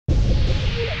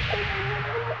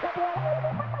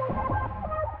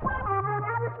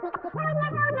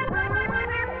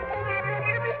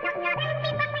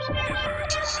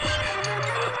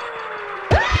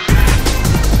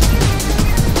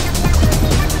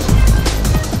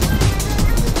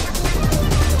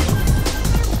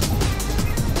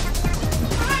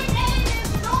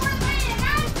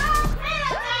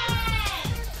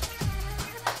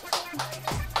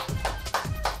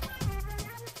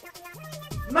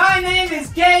My name is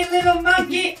Gay Little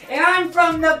Monkey, and I'm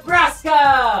from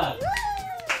Nebraska.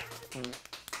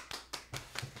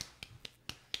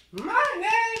 My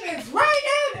name is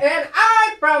Ryan, and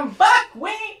I'm from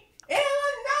Buckwheat,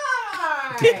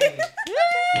 Illinois.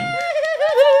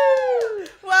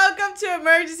 Welcome to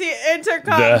Emergency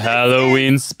Intercom. The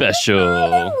Halloween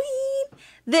special.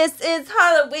 This is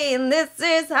Halloween. This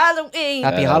is Halloween.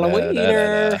 Happy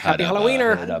Halloweener. Happy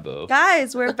Halloweener.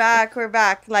 Guys, we're back. We're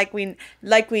back like we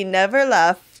never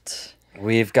left.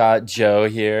 We've got Joe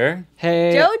here.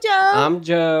 Hey, Jojo. I'm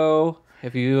Joe.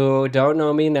 If you don't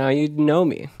know me, now you know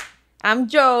me. I'm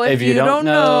Joe. If you don't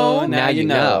know, know. now you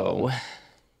know.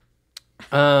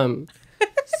 So,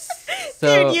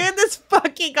 Dude, you in this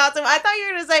fucking costume. I thought you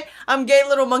were going to say, I'm Gay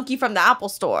Little Monkey from the Apple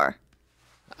Store.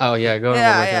 Oh, yeah, go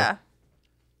ahead. Yeah.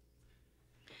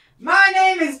 My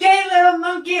name is Gay Little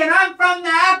Monkey, and I'm from the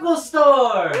Apple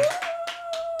Store.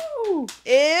 Ew.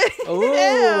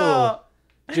 Ooh.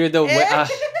 Dude,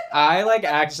 I like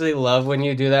actually love when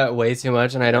you do that way too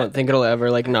much, and I don't think it'll ever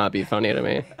like not be funny to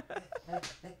me.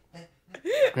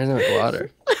 There's no water.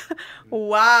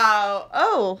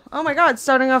 Wow. Oh my God.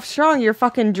 Starting off strong. You're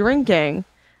fucking drinking.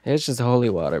 It's just holy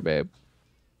water, babe.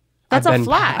 That's a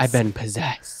flask. I've been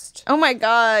possessed. Oh my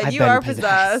God. You are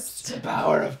possessed. The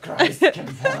power of Christ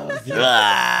compels you.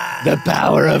 The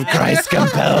power of Christ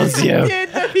compels you. Dude,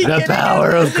 The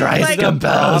power of Christ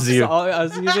compels you. I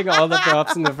was using all the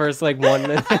props in the first like 1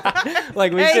 minute.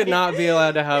 Like we should not be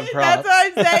allowed to have props. That's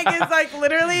what I'm saying. Is like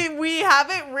literally we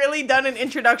haven't really done an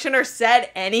introduction or said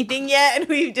anything yet, and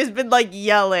we've just been like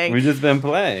yelling. We've just been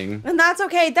playing. And that's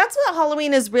okay. That's what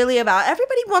Halloween is really about.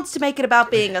 Everybody wants to make it about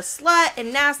being a slut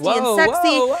and nasty and sexy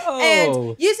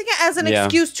and using it as an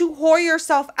excuse to whore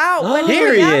yourself out. When in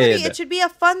reality, it should be a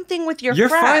fun thing with your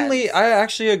friends. I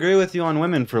actually agree with you on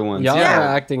women for once. Y'all are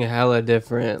acting hella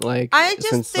different. Like I just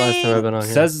since think, last time I've been on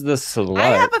here. Says the slut. I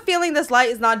have a feeling this light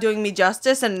is not doing me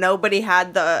justice, and nobody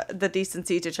had the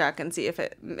decency to check and see if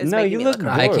it is making me look good.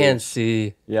 right. I can't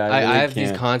see. Yeah, I have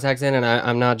these contacts in, and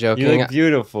I'm not joking. You look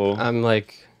beautiful. I'm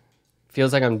like,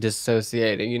 feels like I'm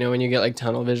dissociating. You know when you get like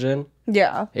tunnel vision?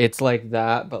 Yeah. It's like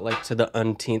that, but like to the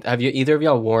unteenth. Have you either of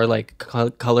y'all wore like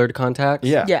colored contacts?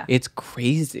 Yeah. Yeah. It's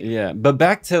crazy. Yeah, but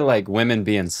back to like women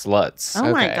being sluts.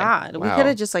 Oh my Okay. God. We Wow. could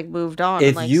have just like moved on. If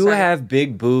and, like, you started- have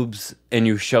big boobs and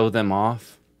you show them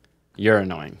off, you're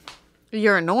annoying.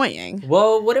 You're annoying.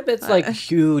 Well, what if it's like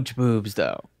huge boobs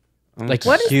though? Like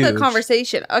What is huge. the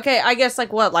conversation? Okay, I guess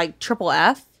like what, like triple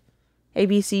F? A,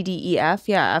 B, C, D, E, F?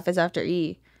 Yeah, F is after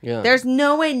E. Yeah. There's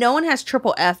no way no one has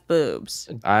triple F boobs.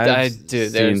 I've seen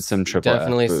seen some triple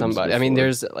definitely F boobs somebody. I mean, before.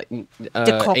 there's like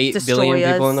Cock 8 billion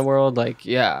destroyers. people in the world. Like,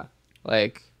 yeah,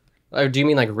 like, or do you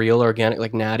mean like real organic,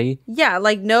 like natty? Yeah,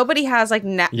 like nobody has like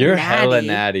You're natty. hella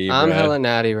natty, I'm bro. hella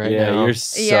natty right yeah, now. you're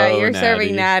so Yeah, you're natty.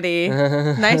 serving natty.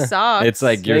 Nice socks. It's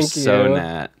like you're Thank so you.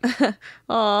 nat.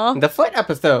 Aw. The foot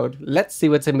episode. Let's see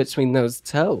what's in between those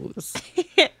toes.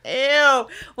 Ew.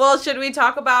 Well, should we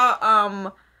talk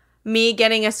about me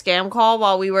getting a scam call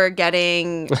while we were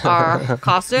getting our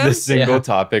costumes? The single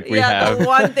topic we have. The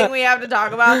one thing we have to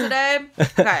talk about today.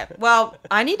 Okay, well,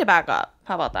 I need to back up.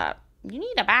 How about that? You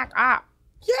need to back up.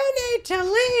 You need to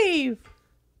leave.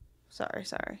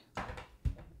 Sorry.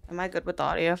 Am I good with the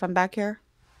audio if I'm back here?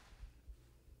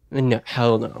 No,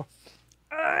 hell no.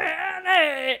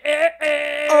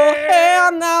 Oh,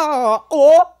 hell no.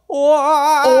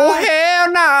 Oh,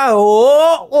 hell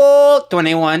no.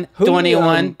 21.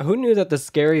 Who knew that the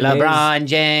scary maze? LeBron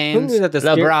James. Who knew that the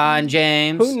LeBron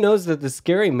James. Who knows that the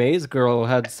scary maze girl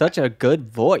had such a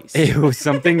good voice? Ew,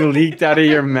 something leaked out of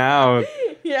your mouth.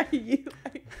 Yeah, you.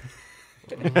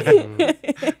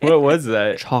 What was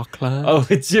that? Chocolate. Oh,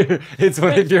 it's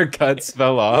one of your cuts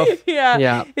fell off.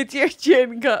 Yeah. It's your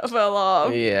chin cut fell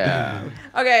off. Yeah.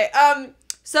 Okay,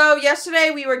 so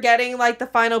yesterday we were getting like the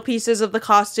final pieces of the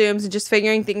costumes and just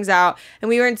figuring things out, and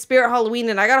we were in Spirit Halloween,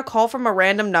 and I got a call from a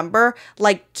random number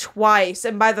like twice,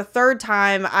 and by the third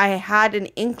time I had an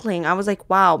inkling. I was like,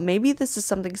 wow, maybe this is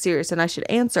something serious and I should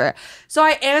answer it. So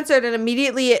I answered, and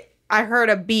immediately I heard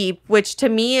a beep, which to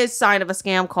me is sign of a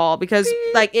scam call, because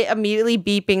like it immediately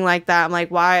beeping like that. I'm like,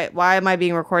 why am I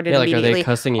being recorded Like, immediately? are they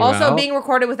cussing you also out? being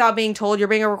recorded without being told you're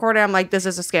being recorded. I'm like, this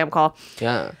is a scam call.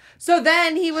 Yeah. So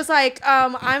then he was like,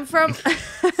 I'm from...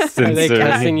 Are they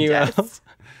cussing you out?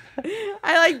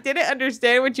 I like didn't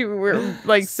understand what you were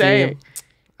like saying.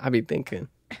 I be thinking.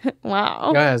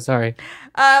 Wow. Go ahead, sorry.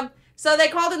 So they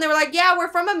called and they were like, yeah, we're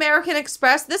from American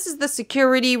Express. This is the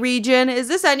security region. Is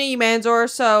this Enya Manzor?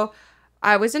 So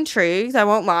I was intrigued. I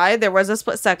won't lie. There was a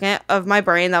split second of my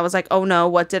brain that was like, oh no,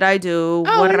 what did I do?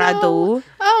 What did I do?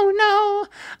 Oh no.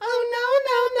 Oh no,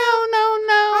 no, no, no,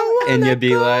 no. And you'd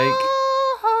be like,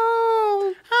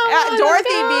 Dorothy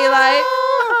be like,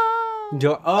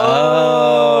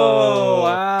 Oh,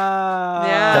 wow.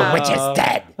 Yeah. The witch is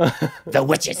dead. The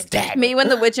witch is dead. me when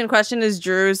the witch in question is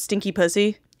Drew's stinky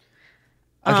pussy.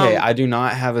 okay, I do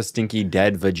not have a stinky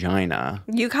dead vagina.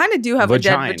 You kind of do have a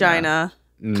dead vagina.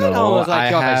 No, Almost like I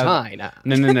your have. vagina.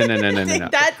 No.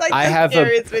 That's like I the have a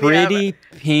scariest video pretty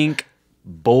pink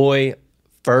boy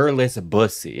furless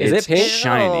bussy. Is it It's pink?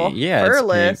 shiny. Ew, Yeah,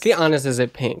 furless. it's Be pink. honest, is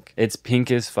it pink? It's pink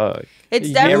as fuck. It's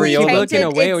You definitely keep tainted. looking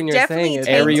away It's when you're definitely saying it.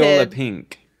 tainted. Areola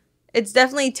pink. It's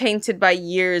definitely tainted by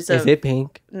years of. Is it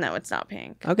pink? No, it's not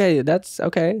pink. Okay, that's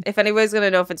okay. If anybody's gonna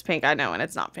know if it's pink, I know, and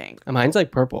it's not pink. Mine's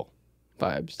like purple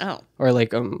vibes. Oh. Or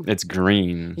like It's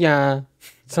green. yeah,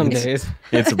 some days.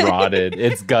 It's rotted.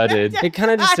 It's gutted. It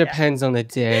kind of just depends on the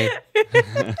day.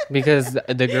 Because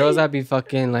the girls that be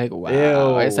fucking like,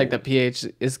 wow, Ew. it's like the pH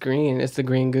is green. It's the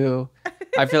green goo.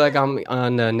 I feel like I'm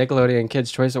on the Nickelodeon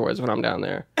Kids Choice Awards when I'm down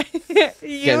there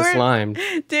getting slimed.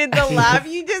 Dude, the laugh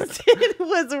you just did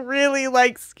was really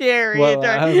like scary.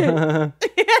 Well,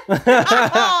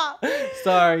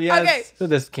 sorry, yes. Okay. So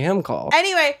the scam call.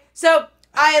 Anyway, so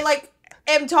I like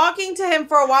am talking to him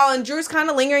for a while, and Drew's kind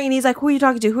of lingering, and he's like, "Who are you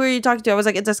talking to? Who are you talking to?" I was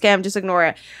like, "It's a scam. Just ignore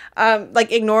it.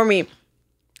 Like ignore me."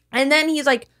 And then he's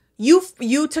like,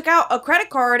 You took out a credit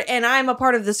card, and I'm a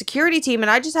part of the security team,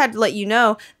 and I just had to let you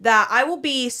know that I will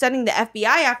be sending the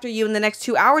FBI after you in the next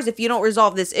 2 hours if you don't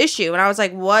resolve this issue. And I was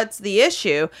like, what's the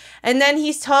issue? And then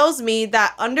he tells me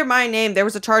that under my name, there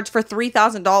was a charge for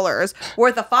 $3,000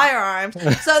 worth of firearms.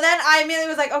 So then I immediately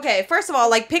was like, okay, first of all,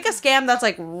 like pick a scam that's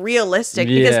like realistic.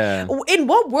 Yeah. Because in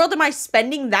what world am I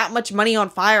spending that much money on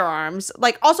firearms?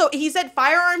 Like also, he said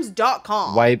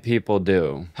firearms.com. White people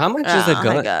do. How much is a I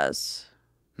gun? guess.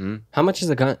 How much is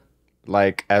a gun?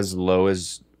 Like as low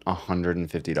as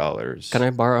 $150. Can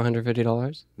I borrow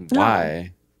 $150?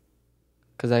 Why?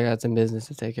 Because I got some business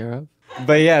to take care of.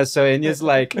 But yeah, so Enya's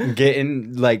like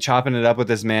getting like chopping it up with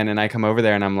this man, and I come over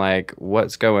there and I'm like,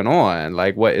 what's going on?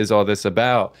 Like, what is all this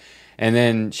about? And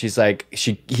then she's like,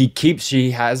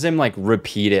 she has him like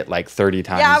repeat it like 30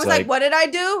 times. Yeah, I was like, what did I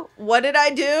do? What did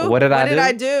I do? What did I do?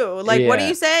 I do? Like, what are Yeah.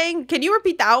 you saying? Can you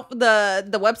repeat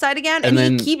the website again? And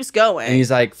then- he keeps going. And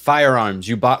he's like, firearms,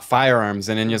 you bought firearms.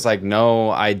 And Enya's like, no,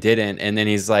 I didn't. And then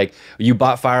he's like, you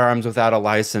bought firearms without a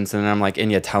license. And then I'm like,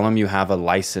 Enya, tell him you have a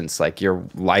license. Like, you're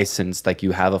licensed. Like,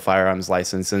 you have a firearms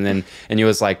license. And then Enya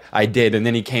was like, I did. And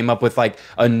then he came up with like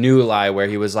a new lie where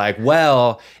he was like,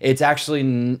 well, it's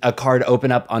actually a card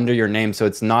open up under your name. So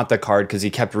it's not the card, because he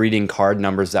kept reading card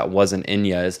numbers that wasn't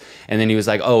Enya's. And then he was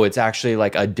like, oh, it's actually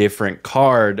like a different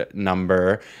card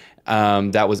number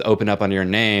that was open up under your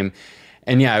name.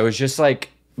 And yeah, it was just like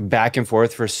back and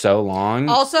forth for so long.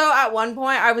 Also, at one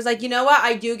point, I was like, you know what?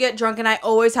 I do get drunk, and I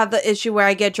always have the issue where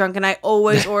I get drunk, and I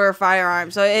always order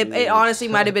firearms. So it honestly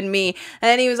might have been me. And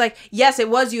then he was like, yes, it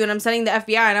was you, and I'm sending the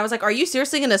FBI. And I was like, are you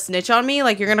seriously going to snitch on me?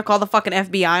 Like, you're going to call the fucking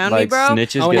FBI on me, Like, bro?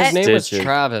 snitches Oh, get his name was stitches.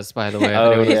 Travis, by the way. If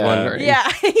Oh, anyone was yeah. wondering.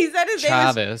 Yeah, he said his name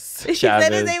was Travis. He said his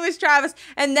Travis. name was Travis.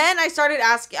 And then I started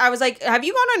asking, I was like, have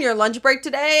you gone on your lunch break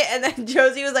today? And then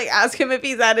Josie was like, ask him if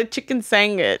he's had a chicken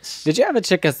sandwich. Did you have a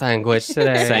chicken sandwich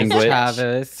today? Sandwich.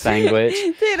 Travis. Sandwich.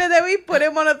 Dude, and then we put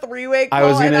him on a 3-way call. I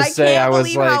was and gonna I say, can't I was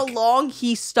believe how like- long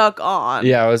he stuck on.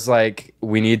 Yeah, I was like,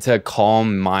 we need to call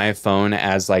my phone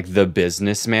as like the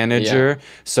business manager.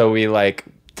 So we like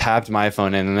tapped my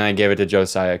phone in, and then I gave it to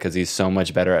Josiah because he's so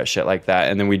much better at shit like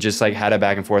that. And then we just like had a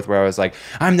back and forth where I was like,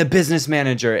 I'm the business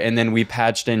manager. And then we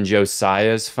patched in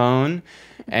Josiah's phone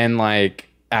and like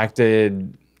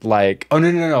acted like, oh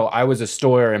no, I was a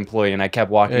store employee, and I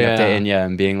kept walking up to Yeah. Enya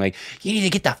and being like, you need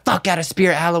to get the fuck out of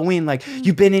Spirit Halloween. Like,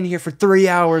 you've been in here for 3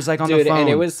 hours, like on the Dude, phone. and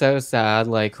it was so sad.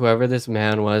 Like, whoever this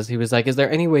man was, he was like, is there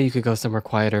any way you could go somewhere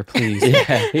quieter, please?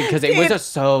 Yeah. Because it was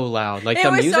just so loud. Like, It the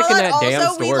was music so in that loud. damn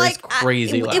Also, we, store like, is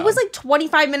crazy loud. It was like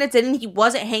 25 minutes in, and he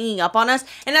wasn't hanging up on us.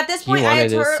 And at this point, I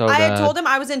had, wanted it so I had bad. told him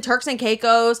I was in Turks and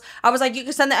Caicos. I was like, you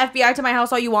can send the FBI to my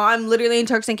house all you want. I'm literally in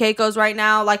Turks and Caicos right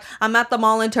now. Like, I'm at the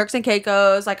mall in Turks and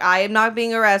Caicos. Like, I am not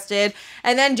being arrested.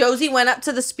 And then Josie went up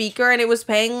to the speaker, and it was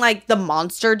playing like the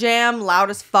Monster Jam, loud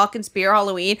as fuck in Spirit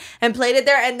Halloween, and played it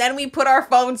there. And then we put our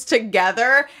phones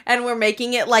together, and we're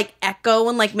making it like echo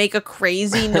and like make a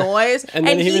crazy noise. and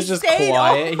then he was just stayed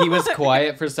quiet. on. He was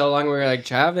quiet for so long. We were like,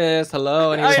 Travis,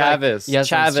 hello. And he was Travis. like, yes,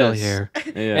 Travis. I'm still here.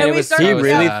 Yeah. And it we was started- He so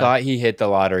really sad. thought he hit the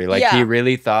lottery. Like, Yeah. he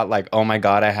really thought, like, oh my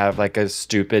God, I have, like, a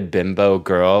stupid bimbo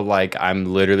girl. Like, I'm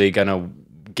literally gonna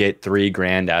get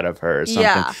 $3,000 out of her or something.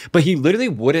 Yeah. But he literally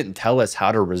wouldn't tell us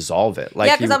how to resolve it. Like,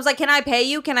 Yeah, because I was like, can I pay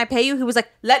you? Can I pay you? He was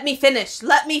like, let me finish.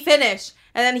 Let me finish.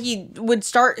 and then he would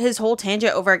start his whole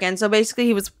tangent over again. So basically,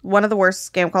 he was one of the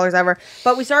worst scam callers ever.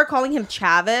 But we started calling him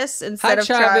Chavis instead of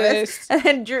Travis.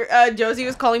 And Josie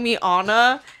was calling me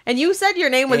Anna. And you said your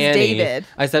name was Annie. David.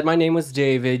 I said my name was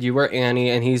David. You were Annie,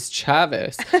 and he's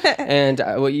Chavis. And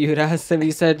what you had asked him,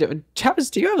 he said, "Chavis,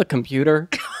 do you have a computer?"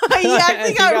 He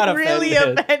actually got really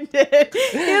offended.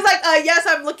 He was like, "Yes,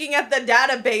 I'm looking at the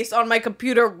database on my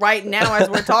computer right now as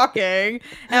we're talking."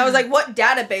 And I was like, "What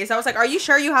database?" I was like, "Are you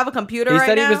sure you have a computer He right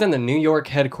said now?" he was in the New York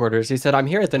headquarters. He said, "I'm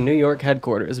here at the New York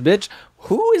headquarters." Bitch,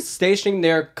 who is stationing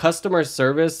their customer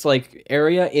service like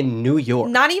area in New York?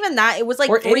 Not even that. It was like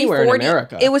Or anywhere in 3:40.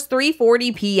 America. It was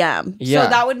 3:40 p.m. Yeah. So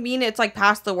that would mean it's like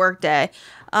past the workday.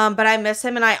 But I miss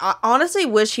him, and I honestly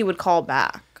wish he would call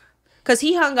back. Because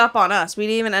he hung up on us. We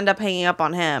didn't even end up hanging up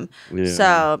on him. Yeah.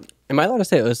 So, Am I allowed to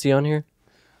say Ussy on here?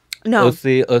 no.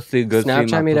 Ussy, good.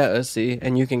 Snapchat me that Ussy,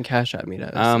 and you can cash at me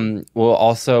that Ussy. Well,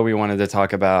 also we wanted to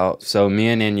talk about. So me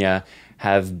and Enya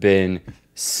have been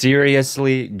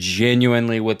seriously,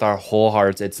 genuinely, with our whole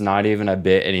hearts. It's not even a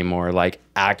bit anymore. Like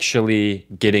actually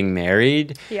getting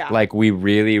married. Yeah. Like we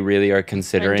really, really are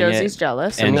considering And Josie's it.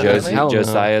 jealous. And No, Josie, hell no.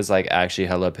 Josiah's like actually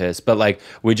hella pissed. But like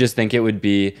we just think it would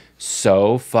be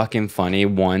so fucking funny,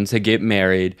 one, to get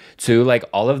married, two, like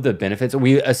all of the benefits.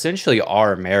 We essentially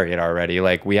are married already.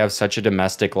 Like we have such a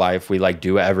domestic life. We like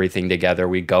do everything together.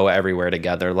 We go everywhere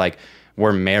together. Like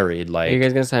we're married. Are Like you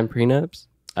guys gonna sign prenups?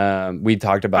 we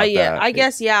talked about Yeah, that. I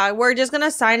guess, yeah. We're just going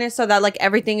to sign it so that like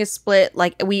everything is split.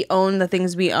 Like we own the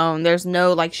things we own. There's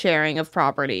no like sharing of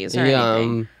properties or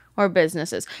anything. Or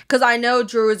businesses. Because I know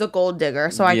Drew is a gold digger,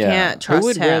 so I Yeah. can't Who trust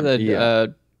would wear him.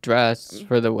 the dress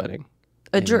for the wedding?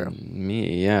 Drew.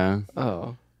 Me, yeah.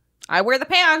 Oh. I wear the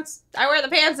pants. I wear the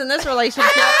pants in this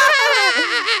relationship.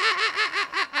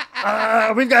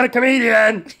 We've got a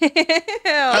comedian.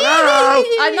 Hello.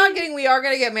 I'm not kidding. We are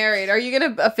gonna get married. Are you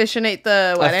gonna officiate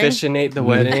the wedding? Officiate the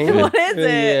wedding. What is it?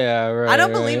 Yeah, right. I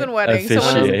don't believe in weddings. So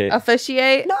what is it?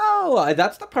 Officiate? No,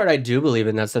 that's the part I do believe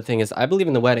in. That's the thing is, I believe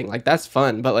in the wedding. Like that's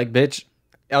fun, but like, bitch,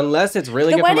 unless it's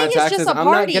really The good for my wedding is just taxes, a I'm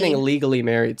not party. getting legally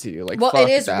married to you. Like, Well, fuck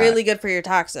it is that. really good for your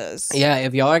taxes. Yeah,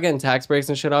 if y'all are getting tax breaks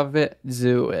and shit off of it,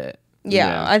 do it.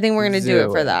 Yeah, I think we're gonna do it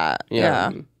for that.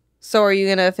 Yeah. So are you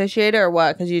gonna officiate it or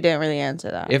what? Because you didn't really answer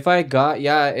that. If I got,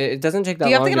 it doesn't take that long.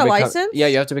 Do you have to get a become, license? Yeah,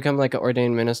 you have to become like an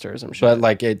ordained minister or some shit. But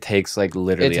like it takes like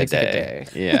literally It takes, a like, a day.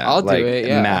 day. Yeah. I'll do like, it,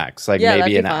 yeah. Max. Like Yeah,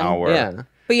 maybe that'd an be fun. hour. yeah,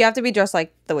 But you have to be dressed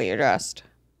like the way you're dressed.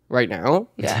 right now.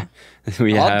 Yeah.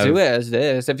 I'll do it as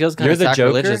this. It feels kind You're of the Joker?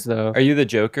 sacrilegious though. Are you the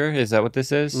Joker? Is that what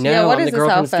this is? No, Yeah, what I'm is the this girl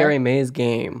from outfit? Scary Maze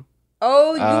game.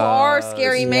 Oh, you are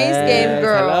Scary Maze Game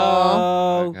girl.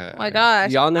 Hello. Okay. Oh my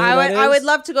gosh. Y'all know who I that would is?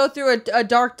 love to go through a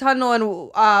dark tunnel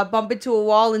and bump into a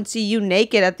wall and see you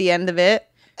naked at the end of it.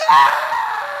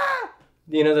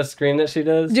 You know the scream that she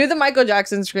does? Do the Michael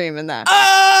Jackson scream in that.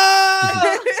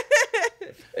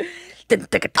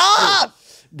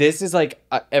 This is like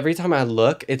every time I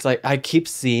look, it's like I keep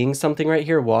seeing something right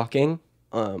here walking.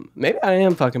 Maybe I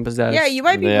am fucking possessed. Yeah, you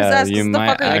might be Yeah, possessed. you What the might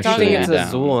fuck are you I actually talking think be it's about? down.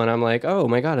 Azul, and I'm like, oh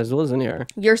my god, Azul's in here.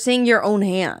 You're seeing your own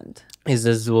hand. Is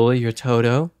Azul your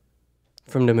Toto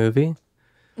from the movie?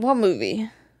 What movie?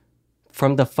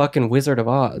 From the fucking Wizard of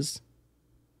Oz.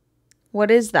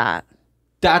 What is that?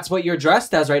 That's what you're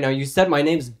dressed as right now. You said my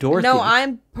name's Dorothy. No,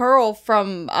 I'm Pearl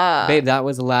from Babe, that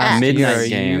was last Midnight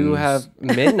year. You Games. have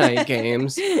Midnight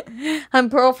Games. I'm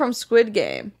Pearl from Squid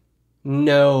Game.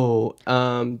 No.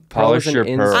 Polish Pearl your is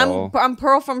an pearl. I'm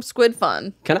Pearl from Squid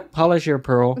Fun. Can I polish your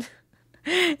pearl?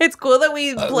 It's cool that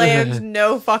we planned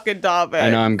no fucking topic.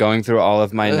 I know I'm going through all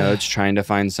of my notes trying to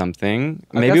find something.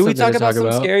 I've Maybe got we something talk to about talk some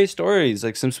about. scary stories,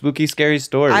 like some spooky, scary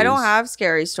stories. I don't have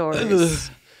scary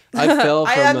stories. I fell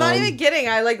from. I'm not even kidding.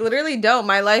 I like literally don't.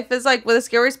 My life is like, well, the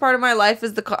scariest part of my life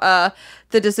is the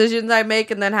decisions I make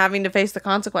and then having to face the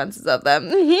consequences of them.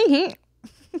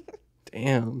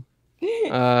 Damn.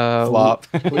 Flop.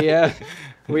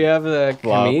 We have the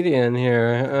Flop. comedian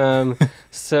here.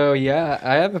 So yeah,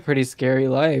 I have a pretty scary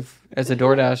life as a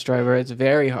DoorDash driver. It's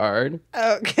very hard.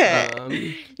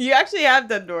 Okay. You actually have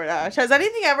done DoorDash. Has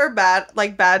anything ever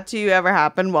bad to you ever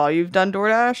happened while you've done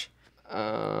DoorDash?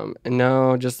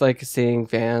 No, just like seeing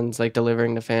fans, like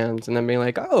delivering to fans, and then being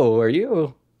like, "Oh, are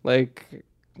you like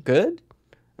good?"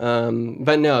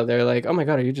 But no, they're like, "Oh my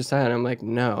god, are you Josiah?" And I'm like,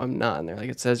 "No, I'm not." And they're like,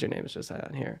 "It says your name is Josiah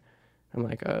on here." I'm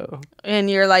like, "Oh." And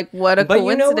you're like, what a But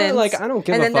you know coincidence. what? Like, I don't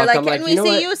give and a then fuck. they're like, I'm can like, we you know see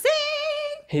what? you sing?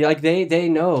 He like they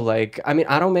know. Like, I mean,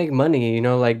 I don't make money. You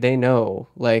know, like they know.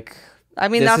 Like. I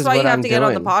mean, This that's is why you what have I'm to get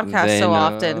on the doing. podcast They so know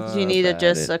often. 'Cause you need about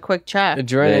just it. a quick chat.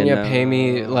 Drew and They Enya pay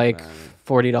me know like about it.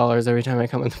 $40 every time I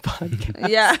come on the podcast.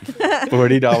 Yeah.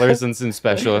 $40 and some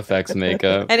special effects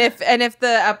makeup. And if the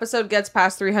episode gets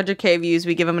past 300K views,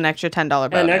 we give him an extra $10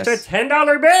 bonus. An extra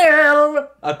 $10 bill.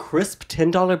 A crisp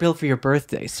 $10 bill for your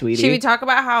birthday, sweetie. Should we talk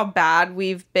about how bad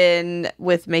we've been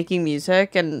with making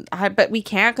music? But we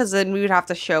can't, because then we would have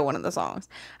to show one of the songs.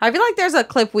 I feel like there's a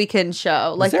clip we can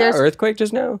show. Was there an earthquake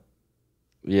just now?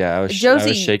 Yeah, I was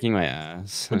Josie- shaking my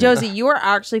ass. Josie, you are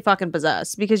actually fucking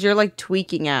possessed because you're like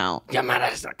tweaking out. Your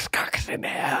mother's cocked in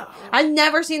hell. I've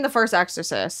never seen the first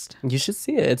Exorcist. You should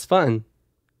see it. It's fun.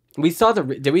 We saw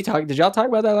did y'all talk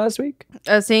about that last week?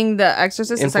 Seeing the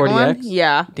Exorcist, In the second 40X? one?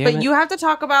 Yeah. Damn but it. you have to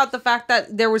talk about the fact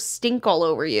that there was stink all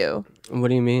over you. What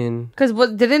do you mean? Because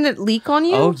didn't it leak on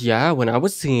you? Oh yeah, when I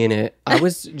was seeing it, I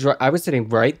was sitting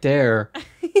right there,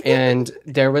 and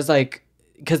there was like,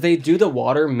 because they do the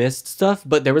water mist stuff,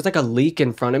 but there was like a leak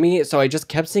in front of me, so I just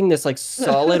kept seeing this like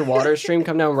solid water stream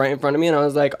come down right in front of me, and I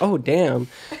was like, oh damn,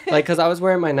 like because I was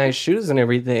wearing my nice shoes and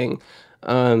everything,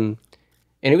 and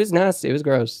it was nasty, it was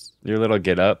gross. Your little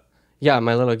get up. Yeah,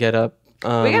 my little get up. We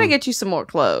gotta get you some more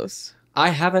clothes. I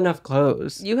have enough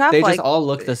clothes. You have, They like- just all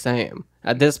look the same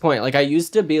at this point. Like I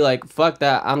used to be like, fuck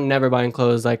that, I'm never buying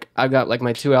clothes. Like I've got like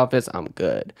my 2 outfits, I'm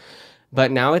good. But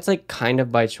now it's like kind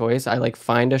of by choice. I like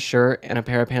find a shirt and a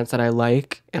pair of pants that I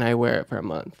like, and I wear it for a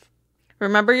month.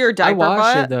 Remember your I diaper wash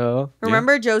butt? it though.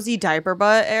 Remember Josie diaper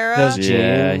butt era? Those jeans.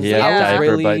 Yeah, like, yeah, I was diaper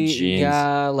really, butt jeans.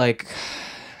 Yeah, like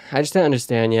I just didn't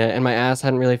understand yet, and my ass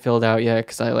hadn't really filled out yet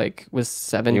because I like was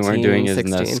 17, You weren't doing 16.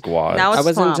 enough squats. Now I it's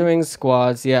wasn't plump. doing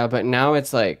squats, yeah, but now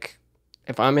it's like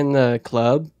if I'm in the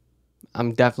club,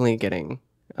 I'm definitely getting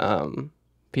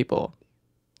people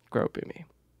groping me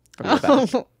from the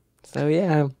back. So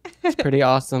yeah, it's pretty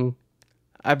awesome.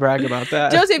 I brag about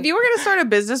that. Josie, if you were gonna start a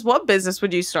business, what business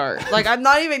would you start? Like, I'm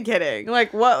not even kidding.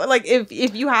 Like, what? Like, if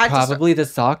you had Probably the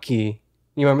sake.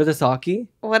 You remember the sake?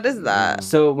 what is that?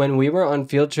 So when we were on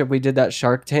field trip, we did that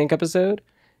Shark Tank episode,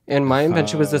 and my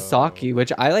invention was the sake,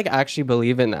 which I like actually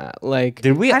believe in that. Like,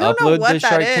 Did we I don't know upload what the that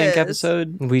Shark Tank is.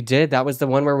 episode? we did. That was the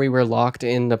one where we were locked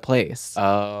in the place.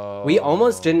 Oh. We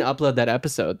almost didn't upload that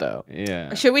episode though.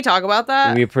 Yeah. Should we talk about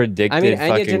that? We predicted I mean,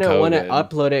 fucking Enya didn't want to COVID.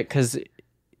 upload it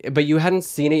but you hadn't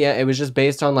seen it yet. It was just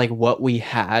based on like what we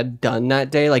had done that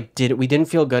day. Like, we didn't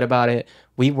feel good about it.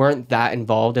 We weren't that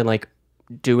involved in like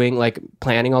doing like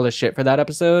planning all the shit for that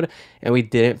episode, and we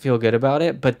didn't feel good about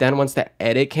it. But then once the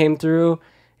edit came through,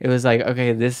 it was like,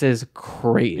 okay, this is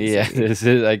crazy. Yeah, this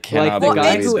is. I cannot Like the believe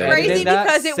guy it's who that. crazy edited that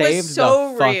because it was saved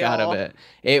so the fuck out real. of it.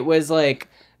 It was like,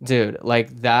 dude,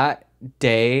 like that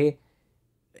day,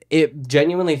 it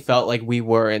genuinely felt like we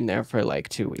were in there for like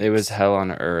 2 weeks. It was hell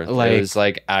on earth. Like- it was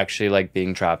like actually like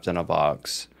being trapped in a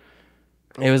box.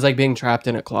 It was like being trapped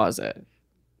in a closet,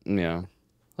 Yeah.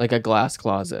 like a glass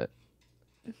closet.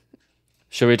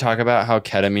 Should we talk about how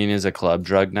ketamine is a club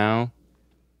drug now?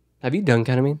 Have you done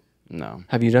ketamine? No.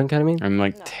 Have you done ketamine? I'm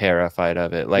like terrified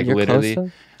of it. Like You're literally, close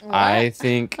to? I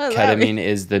think What does that ketamine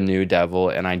is the new devil,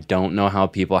 and I don't know how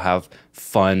people have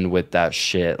fun with that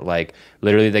shit. Like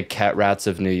literally, the cat rats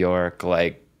of New York.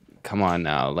 Like, come on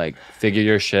now, like figure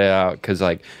your shit out, because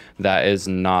like that is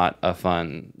not a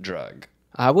fun drug.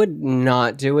 I would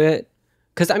not do it.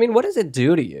 Because, I mean, what does it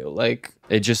do to you? Like,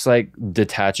 It just like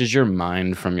detaches your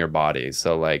mind from your body,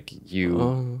 so like you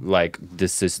Oh. like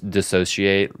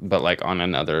dissociate, but like on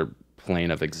another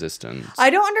plane of existence. I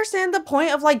don't understand the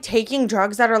point of like taking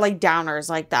drugs that are like downers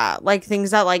like that. Like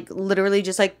things that like literally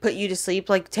just like put you to sleep.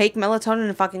 Like take melatonin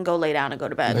and fucking go lay down and go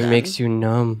to bed. it then. makes you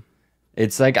numb.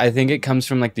 It's like I think it comes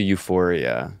from like the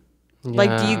euphoria.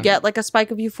 Like, do you Yeah. get like a spike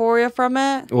of euphoria from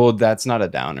it? Well, that's not a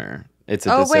downer. It's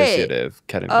a Oh, wait. dissociative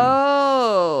ketamine.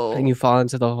 Oh. And you fall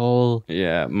into the hole.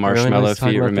 Yeah, Everyone Marshmallow was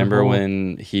talking Feet. about the Remember whole-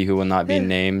 when He Who Will Not Be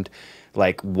Named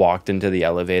like walked into the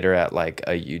elevator at like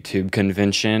a YouTube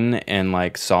convention and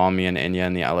like saw me and Enya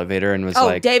in the elevator and was Oh,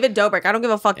 like, David Dobrik. I don't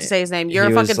give a fuck to say his name. You're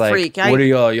he a was fucking like, freak. What are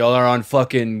y'all? Y'all are on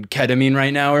fucking ketamine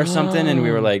right now or something? And we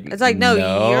were like, It's like, no,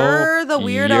 you're the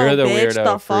weirdo, bitch,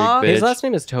 the fuck? His bitch. last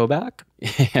name is Toback.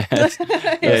 Yes.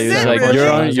 Yeah, he Is was it like,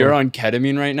 really? you're on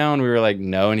ketamine right now, and we were like,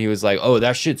 no, and he was like, oh,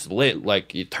 that shit's lit.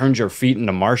 Like, it turns your feet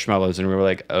into marshmallows, and we were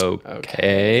like,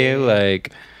 okay.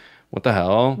 Like, what the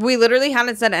hell? We literally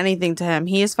hadn't said anything to him.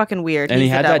 He is fucking weird. And he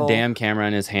He's the had that devil. damn camera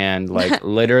in his hand. Like,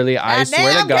 literally, I That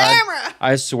swear to damn God, camera!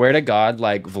 I swear to God,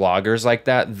 like vloggers like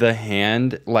that, the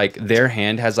hand, like their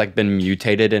hand has like been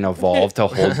mutated and evolved to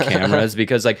hold cameras,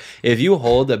 because like if you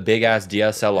hold a big ass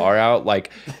DSLR out, like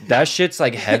that shit's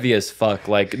like heavy as fuck.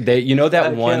 Like they, you know, I that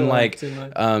can't one laugh like too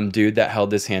much. dude that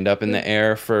held his hand up in the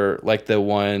air for like the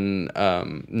one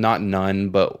not nun,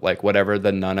 but like whatever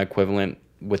the nun equivalent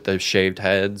with the shaved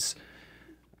heads.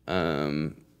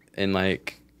 in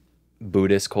like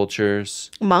Buddhist cultures.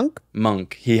 Monk.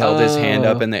 He held his hand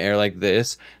up in the air like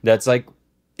this. That's like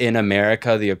in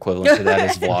America, the equivalent to that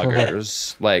is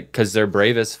vloggers. Like, because they're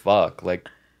brave as fuck. Like,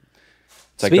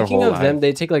 it's like Speaking their whole of them, life.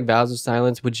 they take like vows of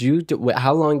silence. Would you?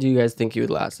 How long do you guys think you would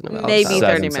last in a vow of Maybe silence?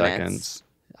 30 7 minutes. seconds.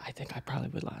 I think I probably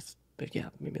would last, but yeah,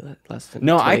 maybe less than.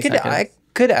 No, 20 seconds. I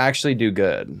could actually do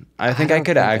good. I think I don't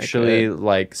could think I actually could.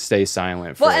 like stay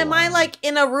silent for Well, a am I while. like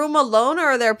in a room alone or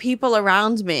are there people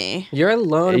around me? You're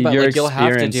alone, but You're like you'll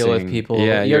have to deal with experiencing- people.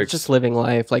 yeah, you're you're just living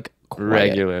life like quiet.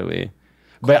 regularly?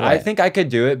 But I Quiet. think I could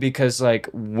do it because like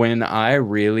when I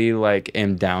really like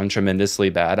am down tremendously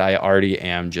bad, I already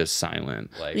am just silent.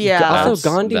 Like Yeah. Also,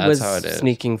 Gandhi that's was how it is.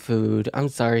 sneaking food. I'm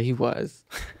sorry, he was.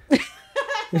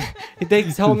 They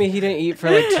told me he didn't eat for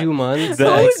like 2 months. The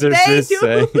Like, Exorcist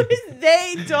saying-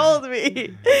 They told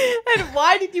me. And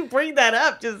why did you bring that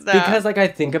up just now? because like I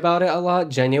think about it a lot.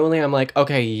 Genuinely, I'm like,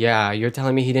 okay, yeah, you're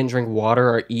telling me he didn't drink water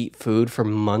or eat food for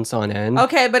months on end.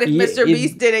 Okay, but if Yeah, Mr.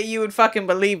 Beast did it, you would fucking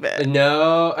believe it.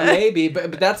 No, maybe,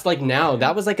 but that's like now.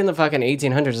 That was like in the fucking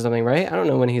 1800s or something, right? I don't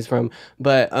know when he's from,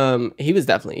 but he was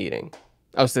definitely eating.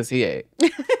 Oh, sis, he ate.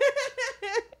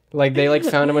 Like they like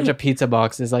found a bunch of pizza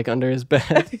boxes like under his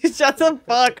bed. Shut the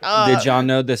fuck up. Did y'all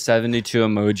know the 72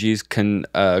 emojis can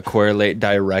correlate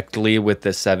directly with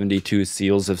the 72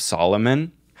 seals of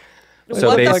Solomon? So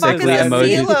what the fuck is basically, the emojis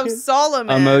seal of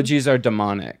Solomon? emojis are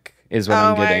demonic, is what Oh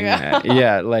I'm my getting God. at.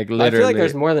 Yeah, like I literally. feel like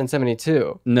there's more than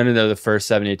 72. No, the first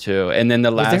 72, and then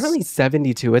the Was last there only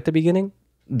 72 at the beginning?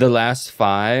 the last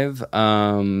 5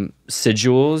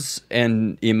 sigils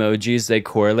and emojis, they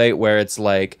correlate where it's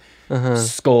like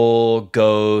skull,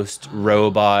 ghost,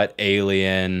 robot,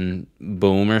 alien,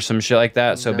 boom, or some shit like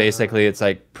that. So basically it's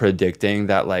like predicting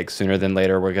that like sooner than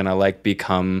later we're gonna like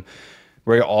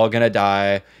we're all gonna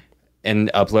die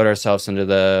and upload ourselves into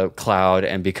the cloud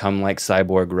and become like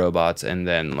cyborg robots, and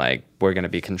then like we're gonna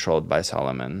be controlled by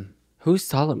Solomon. Who's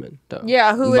Solomon though?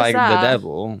 Yeah, who is Like that? the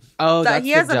devil. Oh, That that's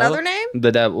he the has devil? another name?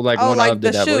 The devil, like Oh, one like of the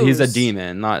the devil. He's a shoes.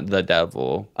 demon, not the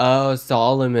devil. Oh,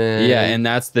 Solomon. Yeah, and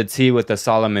that's the T with the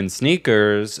Solomon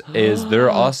sneakers is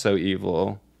they're also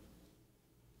evil.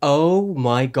 Oh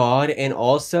my god, and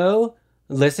also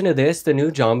listen to this, the new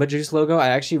Jamba Juice logo. I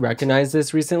actually recognized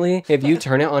this recently. If you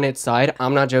turn it on its side,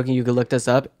 I'm not joking, you could look this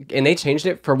up. And they changed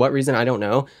it for what reason, I don't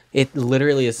know. It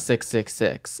literally is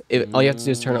 666. All you have to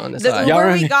do is turn it on the The side. Y'all Uber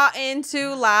we remember- got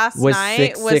into last Was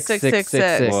night was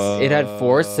 666. Whoa. It had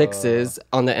 4 6s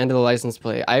on the end of the license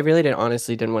plate. I really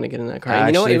honestly didn't want to get in that car.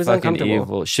 You know what? Actually It was fucking uncomfortable.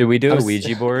 evil. Should we do a was-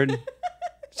 Ouija board?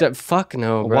 Fuck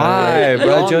no, bro. Why, bro?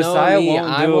 Y'all know Josiah me. won't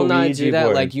I do will a not Ouija do that.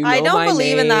 board. Like you know, I don't my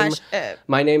believe in name. that shit.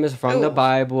 My name is from the Oof.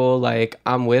 Bible. Like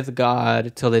I'm with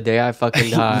God till the day I fucking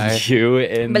die. You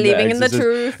and Believing in the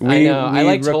Exorcist. truth. I know. I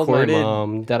like told my recorded-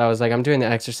 mom that I was like, I'm doing the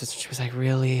Exorcist. And she was like,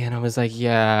 really? And I was like,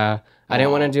 yeah. I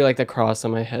didn't want to do like the cross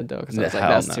on my head though, because I was like,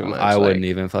 Hell that's no. too much. I like, wouldn't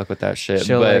even fuck with that shit.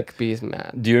 She'll But like be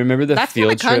mad. do you remember the That's kind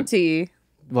field of trip? cunty.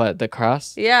 What, the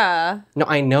cross? Yeah. No,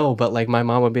 I know, but like my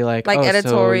mom would be like, Like oh, so you're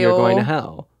editorial. going to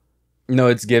hell. No,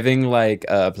 it's giving like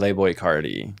a Playboy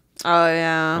Cardi. Oh,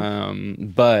 yeah.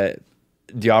 But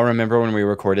do y'all remember when we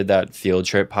recorded that field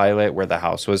trip pilot where the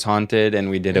house was haunted and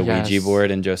we did a Yes. Ouija board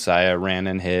and Josiah ran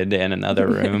and hid in another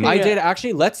room? I did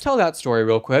actually. Let's tell that story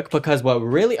real quick because what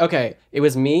really it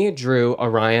was me, Drew,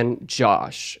 Orion,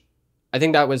 Josh. I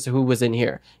think that was who was in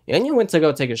here. Enya went to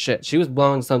go take a shit. She was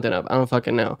blowing something up. I don't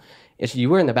fucking know. If you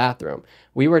were in the bathroom,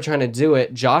 we were trying to do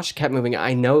it. Josh kept moving.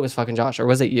 I know it was fucking Josh, or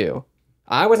was it you?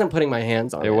 I wasn't putting my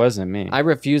hands on it. It wasn't me. I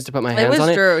refused to put my It hands was on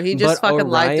it. Drew. He just but fucking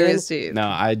lied through Orion- his teeth. No,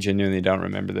 I genuinely don't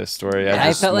remember this story. I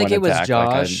just felt like wanted it was to act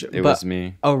Josh, it but was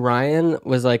me. Orion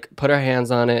was like, put her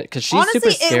hands on it because she's Honestly,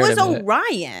 super scared it was of it.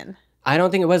 Orion. I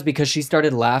don't think it was because she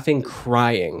started laughing,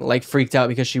 crying, like freaked out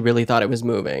because she really thought it was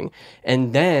moving.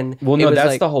 And then, Well, it no, was that's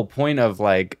like, the whole point of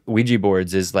like Ouija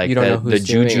boards is like You don't know the who's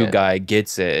doing juju it. guy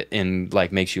gets it and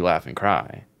like makes you laugh and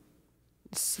cry.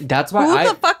 That's why Who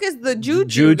the fuck is the Juju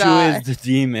Juju guy? is the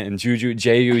demon. Juju,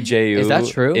 Juju. Is that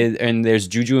true? And there's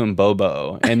Juju and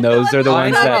Bobo, and those are the I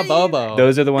ones know that about Bobo.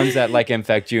 those are the ones that like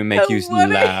infect you and make you What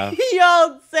laugh. are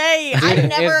y'all saying? Dude, I've if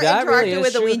never that really interacted is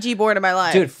with a true- Ouija board in my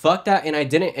life. Dude, fuck that. And I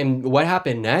didn't. And what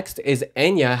happened next is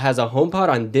Enya has a home pod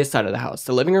on this side of the house.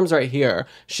 The living room's right here.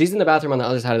 She's in the bathroom on the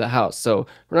other side of the house. So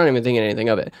we're not even thinking anything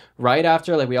of it. Right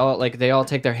after, like, they all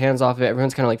take their hands off it.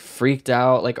 Everyone's kind of like freaked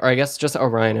out. Like, or I guess just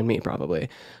Orion and me probably.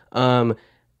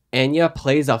 Enya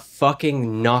plays a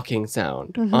fucking knocking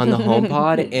sound on the home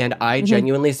pod. And I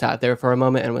genuinely sat there for a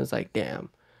moment and was like, damn.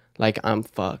 Like, I'm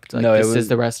fucked. Like, No, it this was- is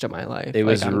the rest of my life. It Like,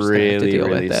 was I'm just gonna have to really, deal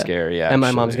with really it. scary. And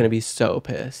my mom's actually. going to be so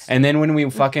pissed. And then when we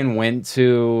fucking went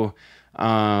to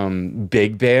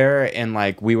Big Bear, and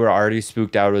like we were already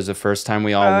spooked out. It was the first time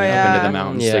we all went up into the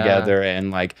mountains together,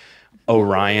 and like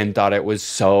Orion thought it was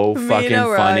so fucking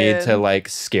funny to like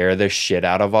scare the shit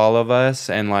out of all of us,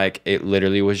 and like it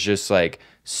literally was just like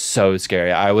so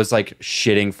scary. I was like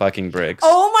shitting fucking bricks.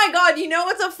 Oh my god, you know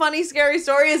what's a funny scary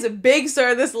story is Big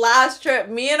Sur. This last trip,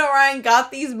 me and Orion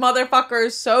got these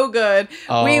motherfuckers so good.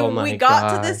 We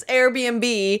got to this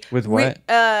Airbnb with what?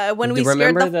 When we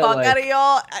scared the fuck out of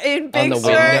y'all in Big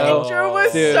Sur, and Drew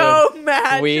was so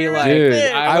mad.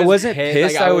 I wasn't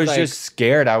pissed. Like, I was just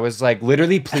scared. I was like,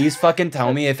 literally, please fucking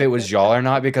tell me if it was y'all or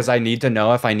not, because I need to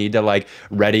know if I need to like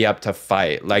ready up to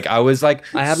fight. Like I was like,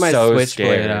 I had my so switchblade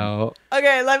scared. out.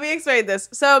 Okay, let me explain this.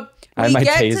 So we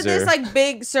get to this like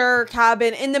Big Sur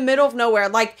cabin in the middle of nowhere.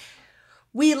 Like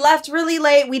we left really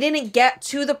late. We didn't get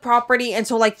to the property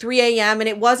until like 3 a.m. And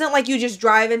it wasn't like you just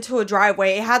drive into a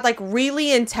driveway. It had like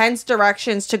really intense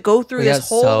directions to go through this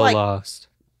whole lost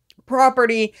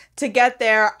property to get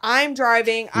there. I'm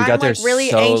driving. I'm like really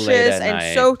so anxious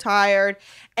and so tired.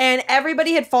 And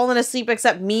everybody had fallen asleep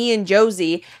except me and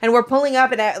Josie. And we're pulling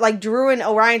up, and like Drew and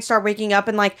Orion start waking up,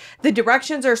 and like the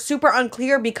directions are super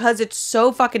unclear because it's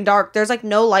so fucking dark. There's like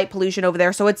no light pollution over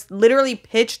there, so it's literally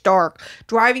pitch dark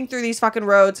driving through these fucking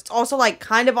roads. It's also like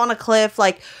kind of on a cliff.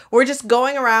 Like we're just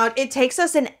going around. It takes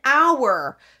us an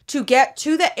hour to get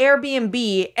to the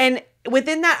Airbnb, and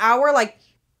within that hour, like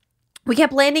we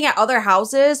kept landing at other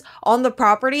houses on the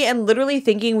property and literally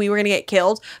thinking we were going to get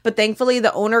killed. But thankfully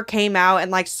the owner came out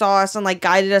and like saw us and like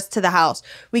guided us to the house.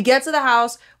 We get to the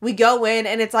house, we go in,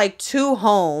 and it's like 2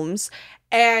 homes.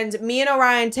 And me and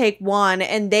Orion take one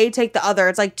and they take the other.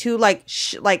 It's like 2 like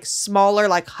smaller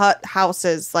like hut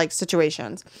houses like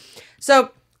situations.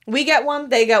 So we get one,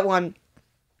 they get one.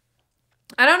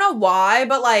 I don't know why,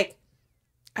 but like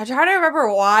I try to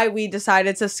remember why we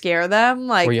decided to scare them.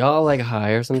 Like, were y'all like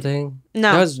high or something?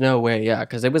 No, there was no way. Yeah,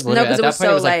 because it was literally at that point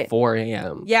so it was late. like 4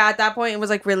 a.m. Yeah, at that point it was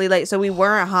like really late, so we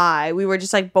weren't high. We were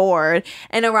just like bored.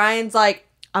 And Orion's like,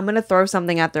 I'm gonna throw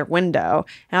something at their window,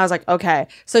 and I was like, okay.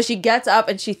 So she gets up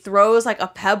and she throws like a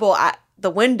pebble at the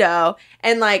window,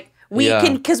 and like. We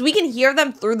can hear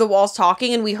them through the walls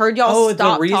talking, and we heard y'all stop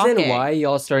talking. The reason why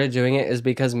y'all started doing it is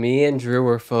because me and Drew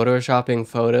were photoshopping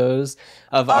photos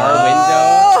of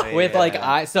our window with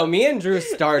like so me and Drew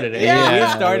started it. We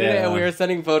started it, and we were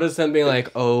sending photos and being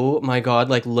like, oh my god,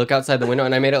 like look outside the window,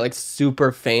 and I made it like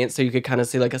super faint so you could kind of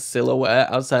see like a silhouette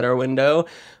outside our window.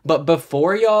 But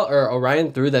before y'all or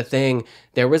Orion threw the thing,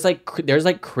 there's like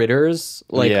critters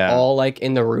like all like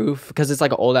in the roof because it's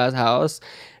like an old ass house.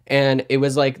 And it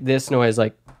was like this noise,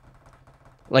 like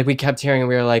we kept hearing, and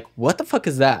we were like, what the fuck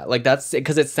is that? Like, that's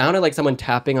because it sounded like someone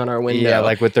tapping on our window. Yeah,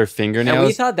 like with their fingernails. And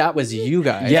we thought that was you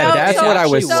guys. Yeah, No, that's so- what I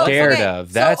was so- scared okay,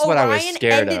 of. That's so what I was Orion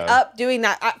scared ended of. up doing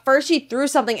that. At first, she threw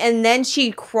something, and then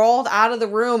she crawled out of the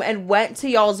room and went to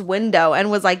y'all's window and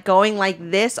was like going like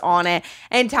this on it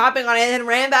and tapping on it, and then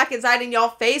ran back inside, and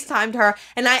y'all FaceTimed her,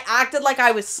 and I acted like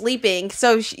I was sleeping.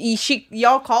 So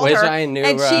y'all called Which her, I knew,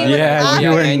 and bro. she was Yeah, laughing. you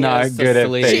were and not you're good at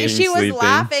asleep. faking She was sleeping.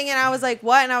 laughing, and I was like,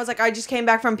 what? And I was like, I just came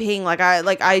back from peeing.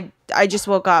 I just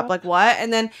woke up. Like, what?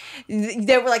 And then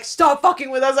they were like, stop fucking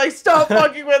with us. Like, stop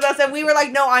fucking with us. And we were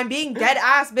like, no, I'm being dead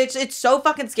ass, bitch. It's so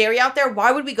fucking scary out there.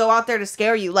 Why would we go out there to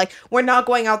scare you? Like, we're not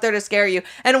going out there to scare you.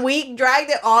 And we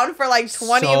dragged it on for like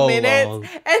 20 So minutes. long.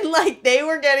 And like, they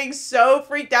were getting so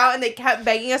freaked out, and they kept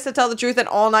begging us to tell the truth. And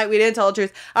all night we didn't tell the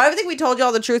truth. I don't think we told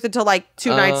y'all the truth until like 2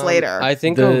 nights later. I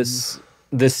think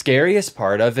The scariest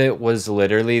part of it was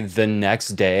literally the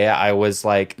next day. I was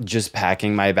like just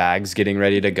packing my bags, getting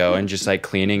ready to go, and just like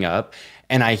cleaning up.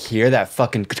 And I hear that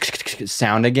fucking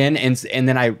sound again. And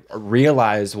then I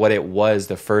realized what it was,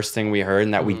 the first thing we heard,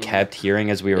 and that we kept hearing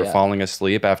as we were falling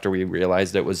asleep after we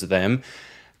realized it was them.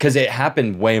 Because it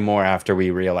happened way more after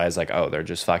we realized, like, oh, they're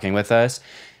just fucking with us.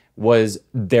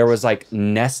 There was like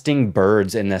nesting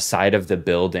birds in the side of the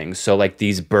building. So like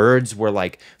these birds were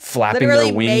like flapping Literally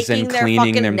their wings and making their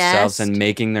cleaning fucking themselves nest. and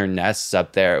making their nests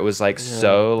up there. It was like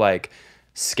so like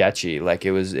sketchy. Like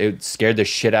it scared the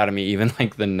shit out of me even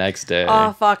like the next day.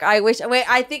 Oh fuck! I wish. Wait,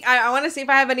 I think I want to see if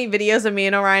I have any videos of me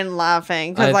and Orion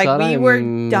laughing because like we were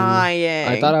dying.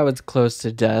 I thought I was close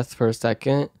to death for a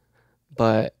second,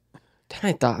 but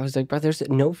then I was like, bro, there's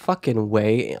no fucking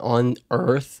way on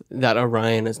earth that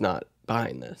Orion is not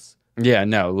behind this. Yeah,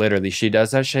 no, literally. She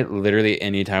does that shit literally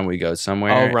anytime we go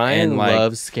somewhere. Orion and, like,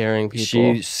 loves scaring people.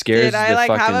 She scares Did I the like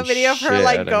have a fucking video of her shit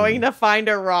like out of going me. to find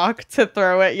a rock to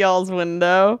throw at y'all's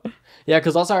window? Yeah,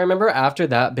 because also I remember after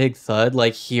that big thud,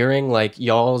 like hearing like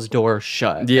y'all's door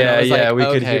shut. And Yeah, I was yeah, like,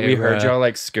 we heard bruh. y'all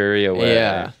like scurry away.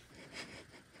 Yeah.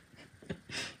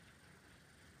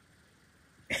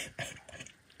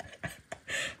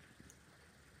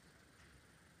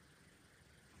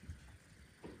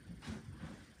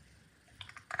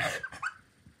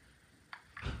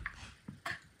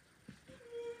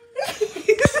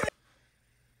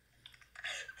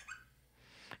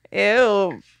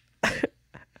 Ew.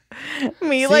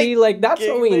 Me See, like that's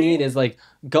what we giggling. need is like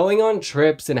going on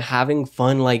trips and having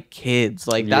fun like kids.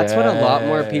 Like that's what a lot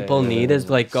more people need is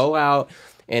like go out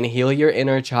and heal your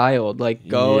inner child. Like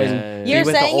go and be You're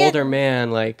with the saying it- older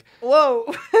man. Like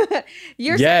Whoa.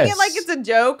 You're saying it like it's a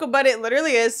joke, but it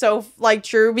literally is so like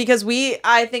true because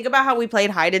I think about how we played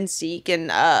hide and seek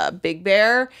and Big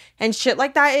Bear and shit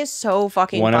like that is so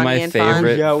fucking One of funny my and fun.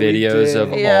 favorite Yeah, we videos did.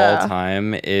 of Yeah. all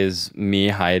time is me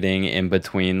hiding in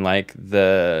between like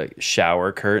the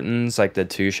shower curtains, like the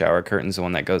 2 shower curtains, the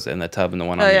one that goes in the tub and the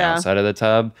one on the outside of the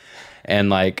tub. And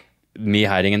like me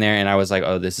hiding in there, and I was like,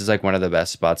 oh, this is like one of the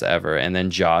best spots ever. And then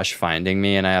Josh finding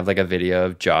me, and I have like a video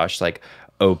of Josh like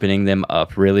opening them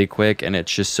up really quick, and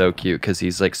it's just so cute because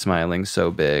he's like smiling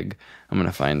so big. I'm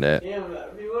gonna find it. Damn,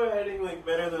 people are hiding like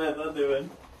better than I thought they would.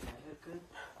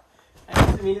 I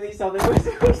just immediately saw them.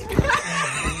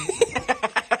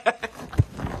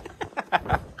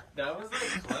 that was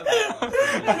like clever.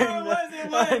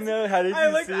 I know. How did I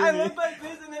looked like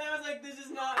this, and then I was like, "This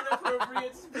is not an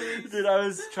appropriate space." Dude, I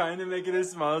was trying to make it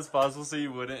as small as possible so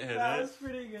you wouldn't hit That was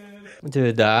pretty good.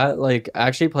 Dude, that like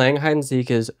actually playing hide and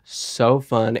seek is so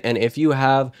fun. And if you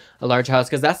have a large house,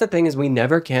 because that's the thing is we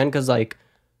never can because like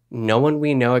no one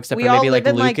we know except We for all maybe like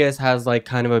live in, like- Lucas has like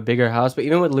kind of a bigger house. But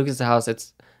even with Lucas's house,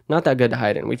 it's not that good to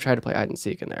hide in. We tried to play hide and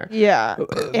seek in there. Yeah.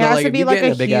 But, It has to if be you like get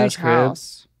in a big-ass huge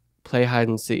house. play hide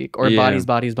and seek or Yeah.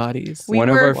 bodies. We One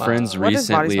of were- our friends What is Bodies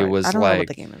recently Bodies? was I don't know what like,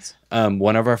 the game is.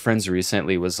 one of our friends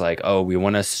recently was like, oh, we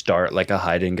want to start like a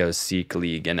hide and go seek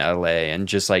league in LA and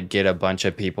just like get a bunch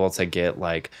of people to get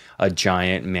like a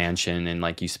giant mansion and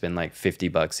like you spend like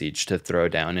 $50 each to throw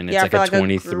down and it's Yeah, like for a like a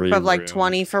 23 group of like room.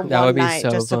 20 for That one would be night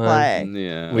so just to fun. play.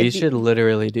 Yeah. We should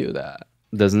literally do that.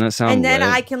 Doesn't that sound And then lit?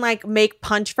 I can like make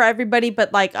punch for everybody,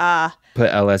 but like Put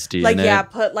LSD like in yeah, it.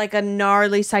 put like a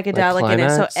gnarly psychedelic in it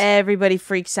so Climax? everybody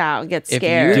freaks out and gets If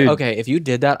scared. you Dude. okay, if you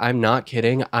did that, I'm not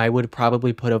kidding. I would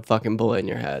probably put a fucking bullet in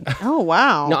your head. Oh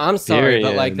wow. No, I'm sorry,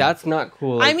 but like Period. that's not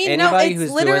cool. I Like, mean, no, anybody it's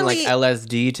who's literally- doing like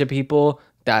LSD to people,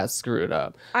 that's screwed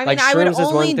up. I mean, like, I would shrooms is one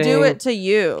only do thing. it to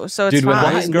you, so it's Dude, when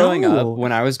fine. I was growing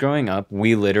No. up,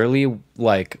 we literally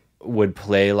like would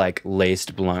play like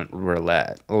laced blunt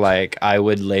roulette. Like I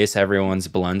would lace everyone's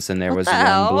blunts and there What was the one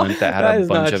hell? blunt that had That a is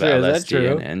bunch not of true. Is that LSD in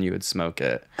true? it and you would smoke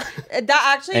it.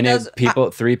 That actually And does.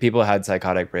 it, 3 people had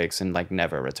psychotic breaks and like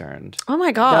never returned. Oh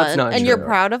my god! That's not and you're true.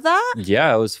 proud of that?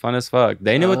 Yeah, it was fun as fuck.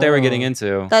 They knew what they were getting Oh.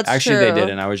 into. That's Actually they true.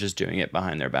 didn't. I was just doing it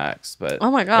behind their backs. But Oh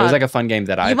my it god! was like a fun game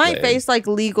that I you might played. face like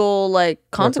legal like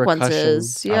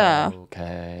consequences. Repercussions. Yeah,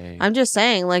 Okay. I'm just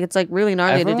saying, like it's like really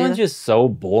gnarly to do. Everyone's That. just so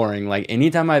boring. Like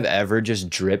anytime I've ever just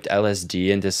dripped LSD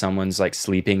into someone's like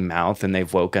sleeping mouth and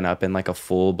they've woken up in like a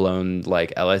full blown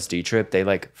like LSD trip, they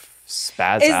like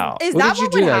spaz out. Is Who that did you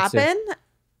what do would that to? happen?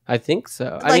 I think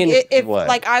so. Like I mean, if what?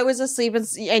 like I was asleep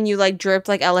and you like dripped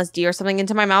like LSD or something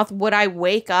into my mouth, would I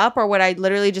wake up or would I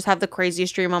literally just have the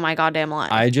craziest dream of my goddamn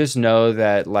life? I just know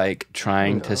that like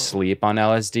trying No. to sleep on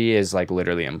LSD is like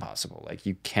literally impossible. Like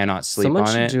you cannot sleep someone on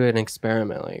should it. do an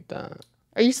experiment like that.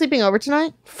 Are you sleeping over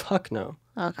tonight? Fuck no.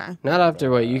 Okay. Not after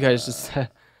what you guys just said.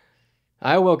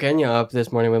 I woke Enya up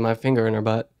this morning with my finger in her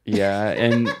butt. Yeah,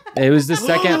 and it was the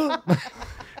second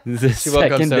the She woke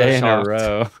up second so day in a shocked.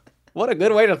 row. What a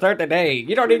good way to start the day.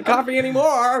 You don't need coffee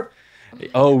anymore.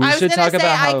 Oh, we I was should gonna talk say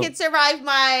about I how could survive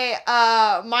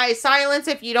my my silence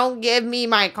if you don't give me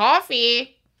my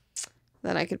coffee.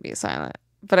 Then I could be silent.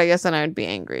 But I guess then I would be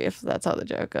angry if that's how the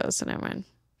joke goes. So never mind.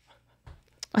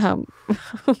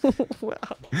 Well,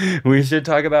 we should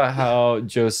talk about how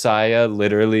Josiah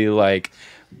literally like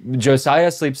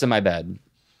Josiah sleeps in my bed.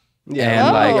 Yeah.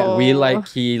 And like we Oh. like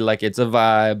he like it's a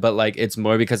vibe, but like it's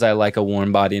more because I like a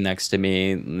warm body next to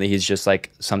me. He's just like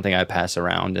something I pass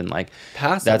around and like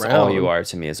Pass that's around. all you are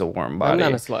to me is a warm I'm body.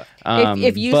 not a slut.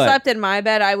 if you but slept in my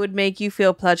bed, I would make you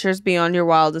feel pleasures beyond your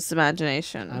wildest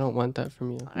imagination. I don't want that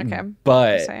from you. Okay.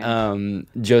 but Same. You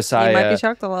might Josiah be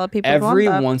shocked. A lot of people every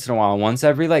want that. once in a while, once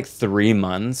every like 3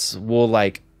 months, will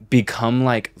like become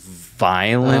like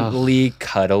violently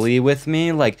cuddly with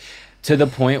me, like to the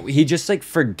point he just like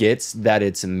forgets that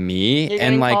it's me You're and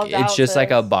getting like called it's out, just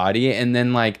like a sis. body, and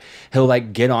then like he'll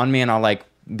like get on me and I'll like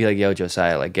be like, yo,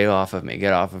 Josiah, like get off of me,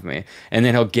 and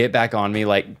then he'll get back on me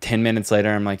like 10 minutes later.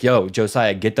 I'm like, yo,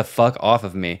 Josiah, get the fuck off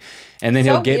of me, and then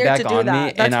So he'll get weird back to do on me that.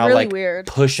 and That's I'll really like weird.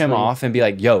 push him Sweet. off and be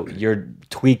like, yo, you're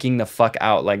tweaking the fuck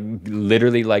out, like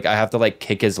literally, like I have to like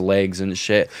kick his legs and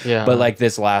shit. Yeah. But like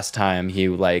this last time he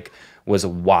like was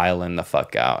wilding the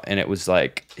fuck out, and it was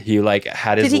like he like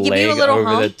had his Did he give you a leg little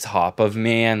over the hump? top of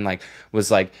me and like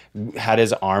was like had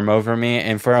his arm over me,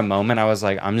 and for a moment I was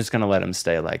like, I'm just gonna let him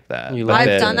stay like that. You But let I've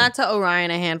then- done that to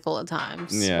Orion a handful of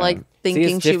times. Yeah. Like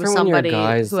thinking it's she was different when you're somebody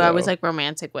guys, who I was though. like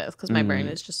romantic with because my brain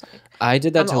is just like I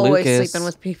did that I'm to always Lucas. sleeping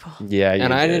with people. Yeah, you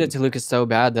And I did it to Lucas so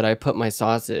bad that I put my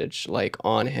sausage like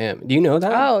on him. Do you know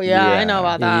that? Oh yeah, I Yeah. know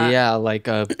about that. Yeah, like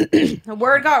The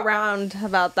word got round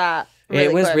about that.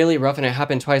 it was quick. really rough and it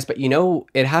happened twice. But you know,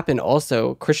 it happened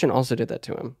also. Christian also did that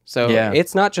to him. So Yeah.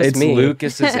 it's not just It's me.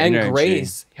 Lucas's and energy.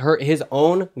 Grace, his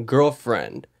own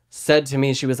girlfriend, said to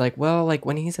me, she was like, "Well, like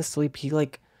when he's asleep, he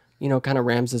like." You know, kind of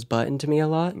rams his butt into me a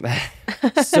lot.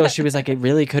 So she was like, it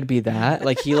really could be that.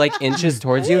 Like he like inches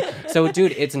towards you. So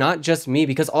dude, it's not just me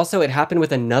because also it happened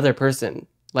with another person.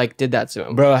 Like did that to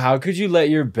him. Bro, how could you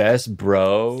let your best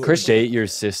bro Christian. date your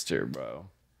sister, bro?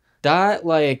 That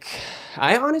like,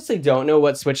 I honestly don't know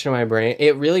what switched in my brain.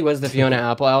 It really was the Fiona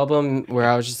Apple album where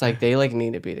I was just like, they like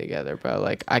need to be together, bro.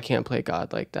 Like I can't play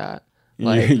God like that.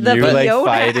 Like The You're like Fiona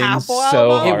fighting Apple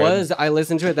so album? it hard. was. I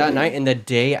listened to it that night, and the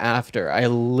day after, I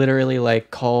literally like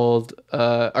called,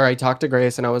 or I talked to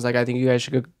Grace, and I was like, I think you guys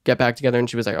should go get back together. And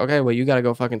she was like, okay, well, you got to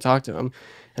go fucking talk to him,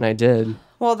 and I did.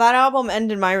 Well, that album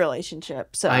ended my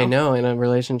relationship. So I know, and a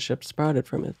relationship sprouted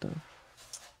from it, though.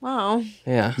 Wow,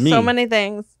 Yeah, Me. so many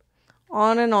things,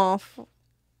 on and off.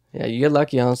 yeah. You get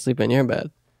lucky, I don't sleep in your bed.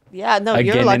 Yeah, no, Again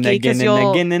you're and lucky again because and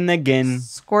you'll again and again.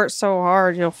 squirt so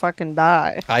hard you'll fucking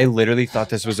die. I literally thought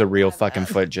this was a real fucking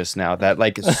foot just now. That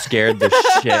like scared the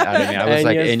shit out of me. I was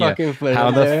like, Enya's fucking foot Enya, how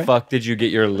up the there. fuck did you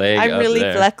get your leg I'm up really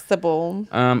there? flexible.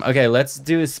 Okay, let's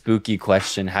do a spooky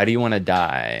question. How do you want to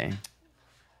die?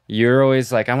 You're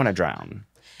always like, I want to drown.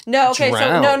 No, okay, so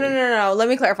Drown. no. Let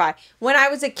me clarify. When I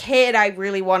was a kid, I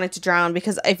really wanted to drown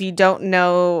because if you don't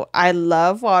know, I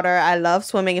love water. I love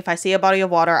swimming. If I see a body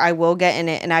of water, I will get in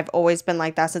it, and I've always been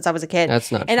like that since I was a kid.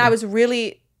 That's not And true. I was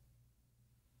really.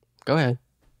 Go ahead.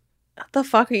 What the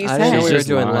fuck are you I didn't know saying? we were just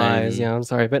doing lying. lies. Yeah, I'm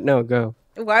sorry, but no, go.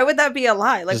 Why would that be a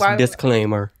lie? Like Just why?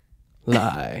 disclaimer.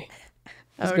 Lie.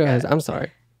 Just go Okay. ahead. I'm sorry.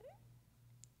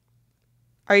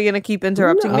 Are you gonna keep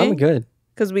interrupting No, me? I'm good.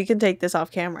 Because we can take this off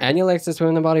camera. Annie likes to swim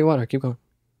in the body of water. Keep going.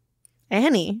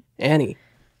 Annie. Annie.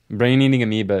 Brain eating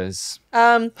amoebas.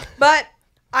 But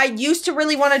I used to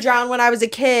really want to drown when I was a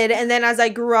kid, and then as I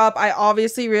grew up, I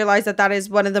obviously realized that that is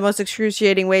one of the most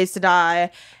excruciating ways to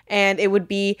die, and it would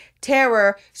be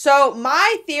terror. So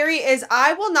my theory is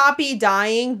I will not be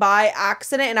dying by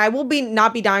accident, and I will be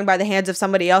not be dying by the hands of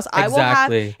somebody else. I will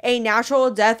have Exactly. a natural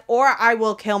death, or I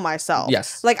will kill myself.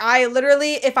 Yes. Like I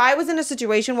literally, if I was in a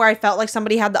situation where I felt like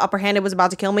somebody had the upper hand and was about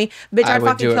to kill me, bitch, I I'd would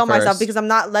fucking do it kill myself first. because I'm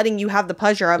not letting you have the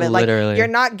pleasure of it. Literally. Like you're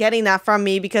not getting that from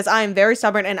me because I am very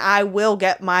stubborn and I will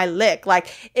get my lick. Like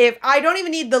if I don't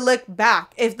even need the lick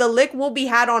back, if the lick will be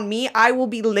had on me, I will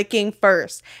be licking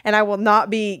first, and I will not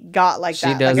be got like She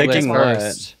that. does Like, lick licking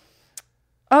it's- first.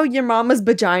 Oh, your mama's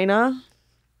vagina.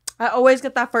 I always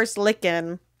get that first lick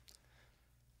in.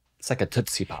 It's like a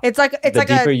Tootsie Pop. It's like The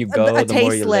deeper you go, a the more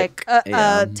taste you lick, lick. a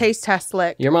Yeah. taste test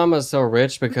lick. Your mama's so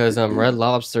rich because Red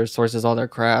Lobster sources all their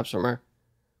crabs from her.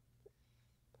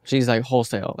 She's like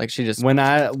wholesale. Like she just When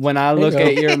I you look go.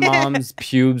 at your mom's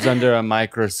pubes under a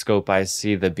microscope, I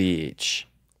see the beach,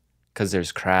 because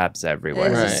there's crabs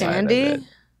everywhere. Is it inside of sandy? it.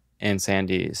 And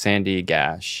sandy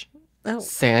gash. Oh.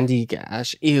 sandy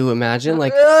gash. Ew, imagine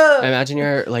like Ugh. imagine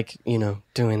you're like, you know,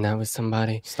 doing that with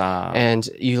somebody. Stop. And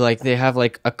you like they have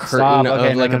like a curtain Stop. of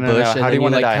Okay, like no, a no, bush. no. And How do then you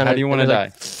want to like, die? kinda- How do you want to and, die?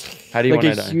 like, How do you like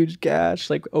want a to die? huge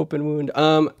gash, like open wound.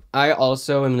 I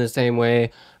also am the same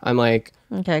way. I'm like,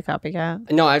 Okay, copycat.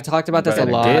 no, I've talked about this a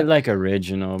Bro, lot. Get like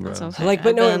original, bro. Like,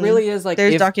 but no, it really is like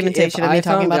There's if- documentation if of me I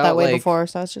talking found about that out, way like, before,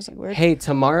 so it's just like weird. Hey,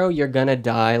 tomorrow you're gonna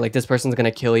die. Like this person's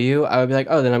gonna kill you. I would be like,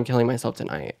 oh, then I'm killing myself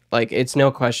tonight. Like it's no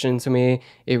question to me.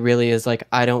 It really is like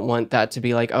I don't want that to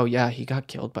be like, oh yeah, he got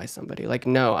killed by somebody. Like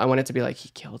no, I want it to be like he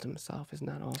killed himself. Isn't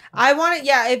that all? I want it,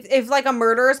 yeah. If like a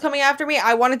murderer is coming after me,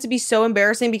 I want it to be so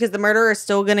embarrassing because the murderer is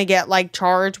still gonna get like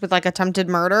charged with like attempted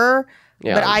murder.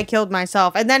 Yeah. But I killed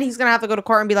myself, and then he's gonna have to go to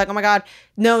court and be like, "Oh my god,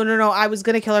 no, I was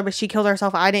gonna kill her, but she killed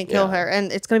herself. I didn't kill Yeah. her,"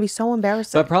 and it's gonna be so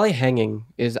embarrassing. But probably hanging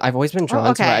is. I've always been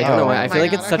drawn to it. I don't know Oh why. I my feel like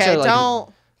God. it's such Okay, a like.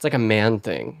 don't. It's like a man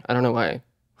thing. I don't know why.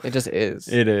 It just is.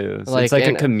 It is. Like, It's like a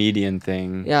and- comedian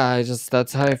thing. Yeah, I just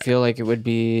that's how I feel like it would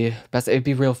be best. It'd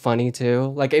be real funny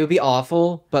too. Like it would be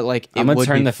awful, but like it I'm gonna would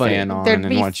turn be the funny. fan on There'd and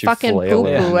be watch you fucking flail poo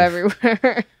it. poo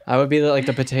everywhere. I would be like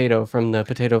the potato from the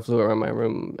potato flew around my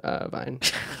room vine.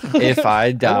 If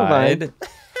I don't mind. died,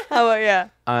 How about yeah?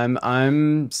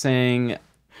 I'm saying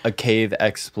a cave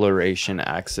exploration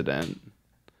accident.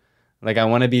 Like I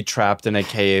want to be trapped in a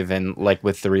cave and like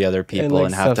with 3 other people like,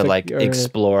 and have to like suffocate.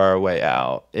 explore our way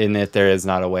out. And if there is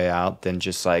not a way out, then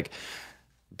just like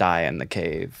die in the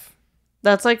cave.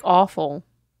 That's like awful.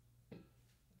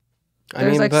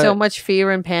 There's like so much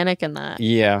fear and panic in that.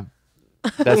 Yeah.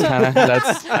 That's kind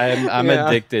of I'm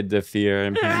addicted to fear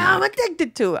and panic. I'm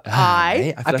addicted to it.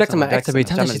 Hey, I've talked to my ex every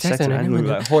time she texts me.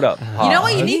 Hold up. You know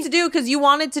what you need to do because you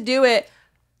wanted to do it.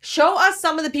 Show us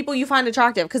some of the people you find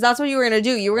attractive because that's what you were gonna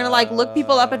do. You were gonna like look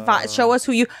people up and show us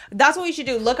who you. That's what we should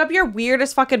do. Look up your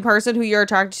weirdest fucking person who you're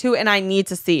attracted to, and I need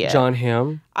to see it. John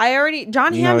Hamm.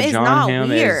 John Hamm is not Hamm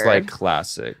weird. is like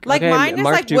classic. Like Okay, mine is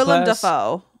Mark like Willem Duplass?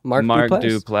 Dafoe. Mark Duplass. No,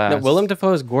 Duplass. Willem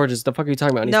Dafoe is gorgeous. The fuck are you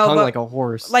talking about? And he's No, hung but, like a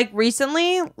horse. Like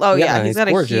recently, oh yeah, he's got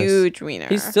gorgeous. a huge wiener.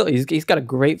 He's got a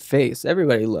great face.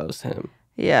 Everybody loves him.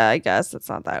 Yeah, I guess it's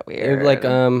not that weird. Like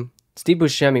Steve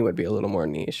Buscemi would be a little more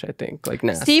niche, I think. Like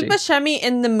nasty. Steve Buscemi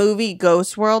in the movie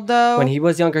Ghost World though. When he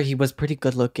was younger, he was pretty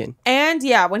good looking. And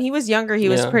yeah, when he was younger, he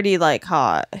was pretty like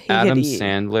hot. He Adam could eat.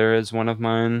 Sandler is one of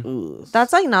mine. Ooh,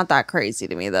 That's like not that crazy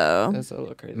to me though. that's a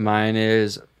little crazy. Mine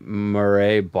is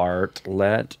Murray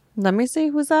Bartlett. Let me see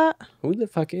who's that. Who the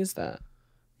fuck is that?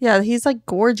 Yeah, he's like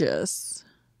gorgeous.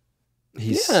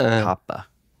 He's Yeah. Papa.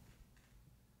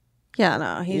 Yeah,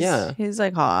 no, he's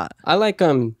like hot. I like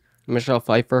Michelle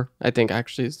Pfeiffer. I think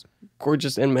actually is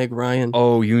gorgeous, and Meg Ryan.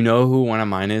 Oh, you know who one of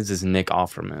mine is Nick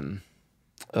Offerman.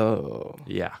 Oh,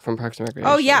 Yeah. from Parks and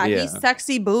Recreation. Oh yeah, Yeah. he's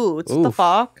sexy boots. The Oof.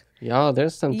 fuck? Yeah,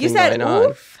 there's something You said going on.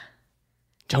 oof?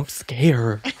 Jump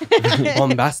scare.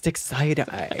 Bombastic side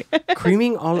eye.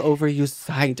 Creaming all over you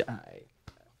side eye.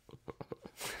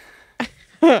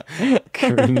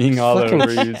 Creaming all Fucking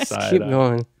over you side. Keep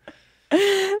going. No,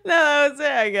 that was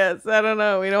it, I guess. I don't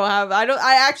know.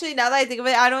 I actually, now that I think of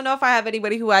it, I don't know if I have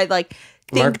anybody who I'd like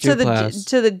think Mark Duplass.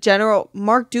 to the general.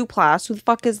 Mark Duplass. Who the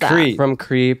fuck is that? Creep. From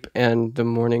Creep and The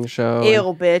Morning Show.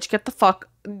 Ew, bitch.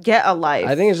 Get a life.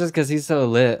 I think it's just because he's so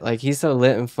lit. Like, he's so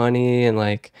lit and funny and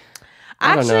like.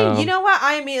 I don't Actually, know. you know what?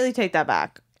 I immediately take that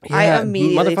back. Yeah, I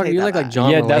immediately motherfucker, take you that look like back. John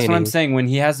Yeah, that's what I'm Mulaney. saying. When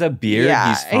he has a beard, Yeah,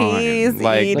 he's fine. he's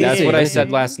Like that's what I said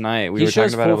eating. last night. We He were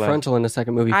shows talking about full it. frontal in the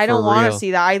second movie. I don't want to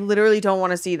see that. I literally don't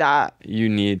want to see that. You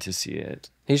need to see it.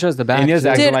 He shows the back. Anya's too.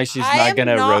 acting Dude, like she's I not am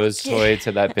gonna not rose toy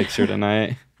to that picture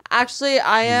tonight. Actually,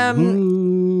 I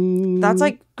am. That's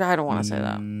like I don't want to say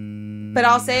that, but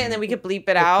I'll say it and then we can bleep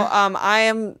it out. I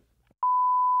am.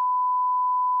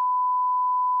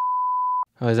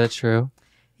 Oh, is that true?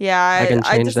 Yeah, I can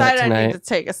I change that decided I need tonight. to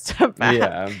take a step back.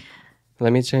 Yeah.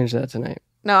 Let me change that tonight.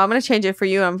 No, I'm gonna change it for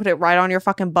you and put it right on your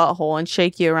fucking butthole and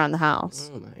shake you around the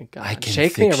house. Oh my god! I can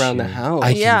Shake me fix around you. the house. I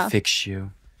Yeah. can fix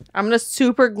you. I'm gonna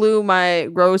super glue my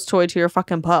rose toy to your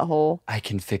fucking butthole. I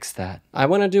can fix that. I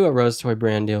want to do a Rose Toy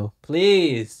brand deal,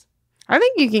 please. I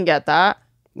think you can get that.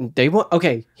 They want.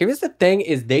 Okay, here's the thing: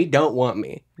 is they don't want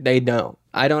me. They don't.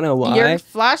 I don't know why. You're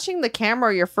flashing the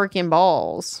camera your freaking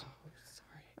balls.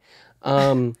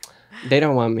 They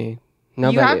don't want me.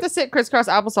 Nobody. You have to sit crisscross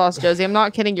applesauce, Josie. I'm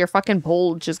not kidding. Your fucking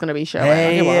bulge is gonna be showing.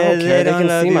 Okay, well, I don't care. They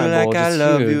can see my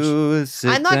bulge. It's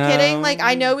huge. I'm not kidding. Like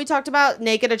I know we talked about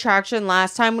naked attraction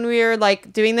last time when we were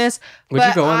like doing this, Would but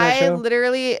you go on that I show?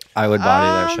 literally I would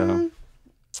body that show.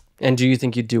 And do you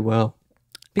think you'd do well?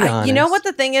 Be honest. you know what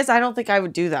the thing is? I don't think I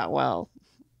would do that well.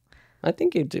 I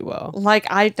think you'd do well. Like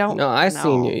I don't. No, I've know.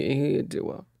 seen you. You'd do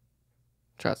well.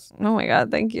 Trust. Oh my god,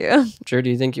 thank you. Drew, do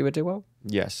you think you would do well?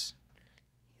 Yes.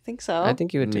 I think so. I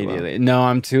think you would do well. Immediately. No,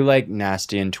 I'm too like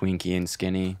nasty and twinky and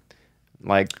skinny.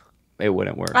 Like it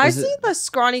wouldn't work. I Is see it- the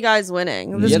scrawny guys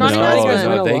winning. The Yeah, scrawny the guys scrawny guys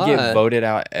win. win a they lot. get voted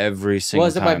out every single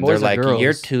is it by time. boys They're or like, girls?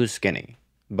 you're too skinny.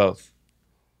 Both.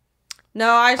 No,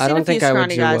 I've I seen don't a few think I would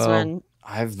scrawny do guys well. win.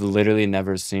 I've literally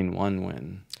never seen one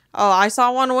win. Oh, I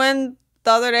saw one win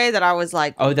the other day that I was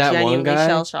like, Oh, that one genuinely guy?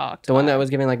 shell shocked. The one that was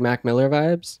giving like Mac Miller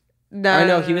vibes? No, I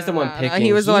know he was the one picking.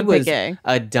 He was the one picking.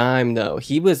 A dime though.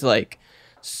 He was like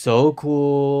so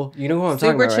cool. You know who I'm talking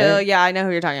Super about, chill. right? Yeah, I know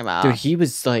who you're talking about. Dude, he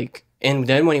was like, and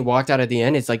then when he walked out at the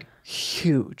end, it's like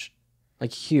huge,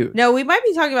 like huge. No, we might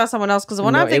be talking about someone else because the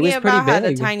one No, I'm it thinking was pretty about had a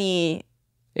big. tiny.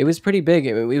 It was pretty big.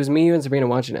 It was me, you, and Sabrina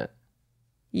watching it.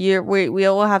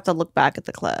 We'll have to look back at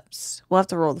the clips. We'll have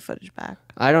to roll the footage back.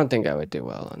 I don't think I would do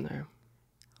well on there.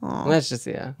 Aw. Let's just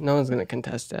no one's gonna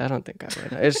contest it. I don't think I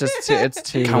would. It's just too. It's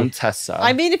too. Countessa.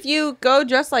 I mean, if you go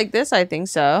dressed like this, I think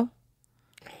so.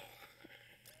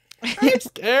 It's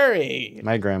scary.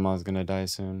 My grandma's gonna die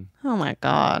soon. Oh my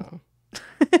god.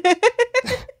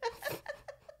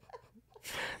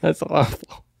 That's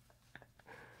awful.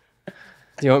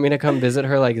 Do you want me to come visit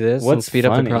her like this and What's speed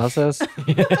up the funny? process?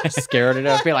 Scare her to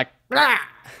death. Be like, "Ah!"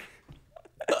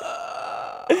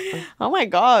 Oh my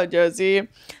god, Josie. But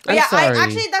I'm yeah, sorry.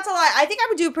 actually that's a lie. I think I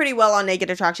would do pretty well on Naked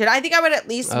Attraction. I think I would at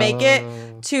least make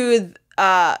it to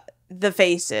the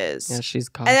faces. Yeah, she's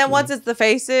cocky. And then once it's the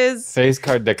faces, Face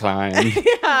card decline.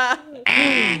 yeah,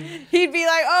 he'd be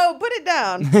like, "Oh, put it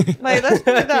down. Like, let's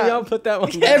put it Y'all down." put that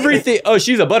one down. Everything. Oh,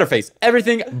 she's a butterface.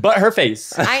 Everything but her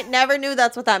face. I never knew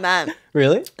that's what that meant.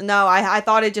 Really? No, I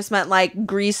thought it just meant like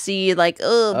greasy, like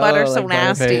butter's so like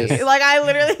nasty. butterface. Like I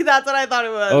literally, that's what I thought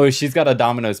it was. Oh, she's got a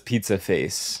Domino's pizza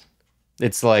face.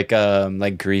 It's like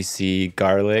greasy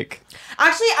garlic.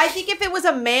 Actually, I think if it was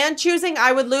a man choosing,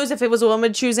 I would lose. If it was a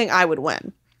woman choosing, I would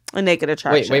win. A Naked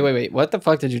Attraction. Wait. What the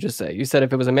fuck did you just say? You said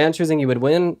if it was a man choosing, you would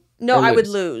win? No, or I would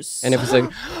lose. And if it's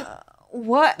like,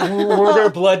 What? Were there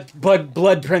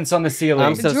blood prints on the ceiling?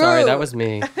 I'm so Drew. sorry, that was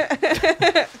me.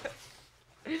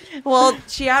 Well,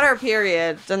 she had her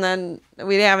period, and then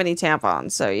we didn't have any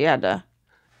tampons, so you had to.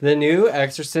 The new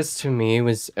Exorcist to me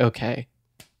was okay.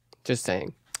 Just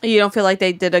saying. You don't feel like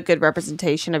they did a good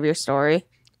representation of your story?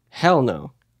 Hell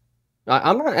no.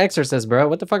 I'm not an exorcist, bro.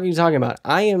 What the fuck are you talking about?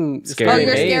 I am Scary Oh, Maze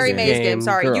you're Scary game. Maze game.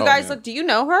 Sorry. You girl. guys, look, do you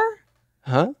know her?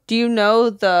 Huh? Do you know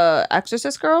the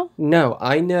Exorcist girl? No,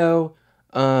 I know.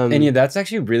 And yeah, that's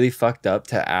actually really fucked up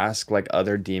to ask like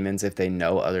other demons if they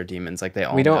know other demons. Like they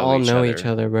all we don't all know each each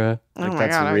other, bro. Like, Oh my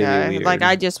that's god, really okay. weird. Like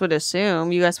I just would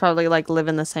assume you guys probably like live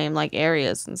in the same like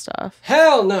areas and stuff.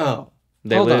 Hell no.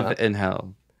 They Hold live on. in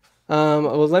hell.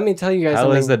 Well, let me tell you guys Hell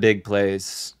something. is the big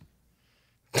place.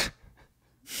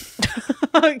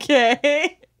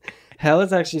 Okay. Hell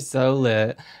is actually so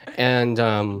lit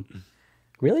and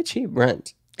really cheap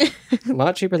rent. A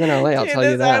lot cheaper than LA, I'll tell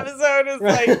you that. episode is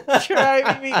like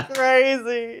driving me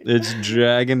crazy. It's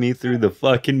dragging me through the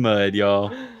fucking mud,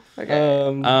 y'all.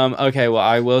 Okay, well,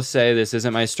 I will say this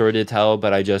isn't my story to tell,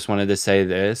 but I just wanted to say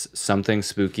this. Something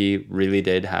spooky really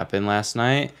did happen last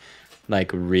night.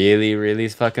 Like, really, really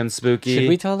fucking spooky. Should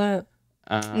we tell that?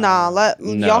 Nah,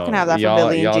 y'all can have that for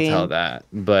Billy and y'all Jean. tell that.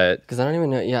 But, Because I don't even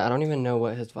know. Yeah, I don't even know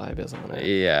what his vibe is on it.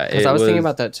 yeah. Because I was thinking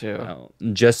about that too.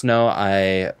 Just know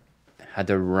I had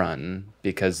to run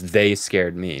because they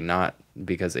scared me, not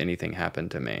because anything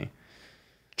happened to me.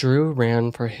 Drew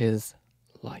ran for his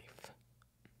life.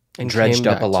 And Dredged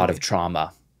came up back a lot to of me.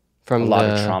 trauma. From A lot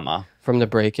of trauma. From the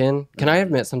break-in. Can I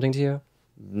admit something to you?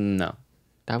 No.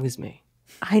 That was me.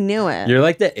 I knew it. You're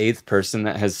like the 8th person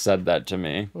that has said that to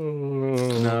me.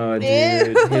 No,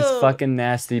 dude. Ew. His fucking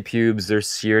nasty pubes, they're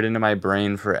seared into my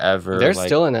brain forever. They're like,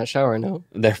 still in that shower, no?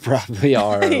 They probably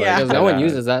are. Yeah. Because no one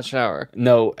uses that shower.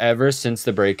 No, ever since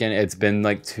the break-in, it's been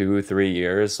like 2-3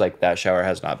 years. Like, that shower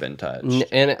has not been touched.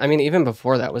 And I mean, even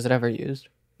before that, was it ever used?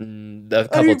 A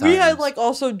couple times. We had like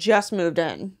also just moved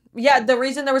in. Yeah, the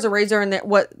reason there was a razor in there,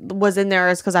 what was in there,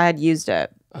 is because I had used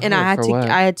it, and I had for to. what?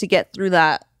 I had to get through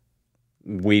that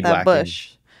Weed that whacking.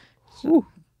 bush.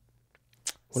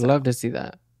 Would love to see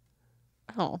that.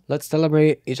 Oh, Let's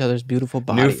celebrate each other's beautiful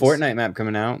bodies. New Fortnite map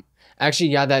coming out. Actually,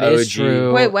 yeah, that is OG.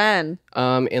 true. wait, when?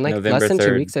 In like November less than 2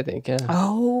 3rd. weeks, I think. Yeah.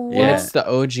 Oh, Yeah. It's the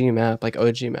OG map, like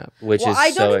OG map. Which well, is I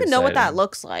don't so even know what that exciting.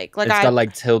 looks like. Like It's I got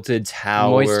like Tilted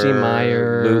Tower, Moisty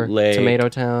Mire, Loot Lake, Tomato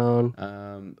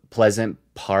Town. Pleasant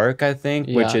Park, I think,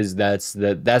 which Yeah. is that's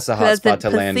the hot Pleasant spot to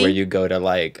land where Pussy? you go to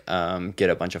like get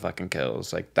a bunch of fucking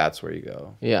kills. Like that's where you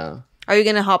go. Yeah. Are you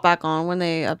gonna hop back on when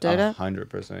they update it?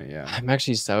 100%, yeah. I'm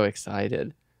actually so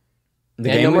excited. The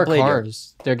And game no we more played-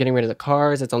 cars. They're getting rid of the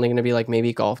cars. It's only going to be like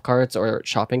maybe golf carts or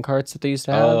shopping carts that they used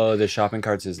to have. Oh, the shopping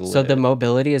carts is lit. So the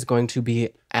mobility is going to be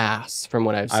ass from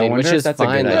what I've I seen, wonder which if is that's a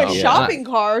fine. good though. idea. Shopping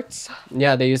carts.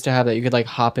 Yeah, they used to have that. You could like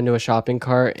hop into a shopping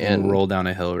cart and and roll down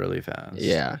a hill really fast.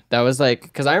 Yeah, that was like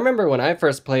because I remember when I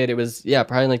first played, it was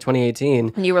probably in like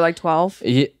 2018. And you were like 12.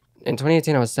 In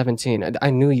 2018, I was 17.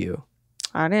 I knew you.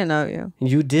 I didn't know you.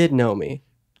 You did know me.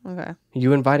 Okay.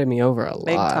 You invited me over a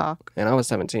Big lot, talk. and I was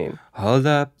 17. Hold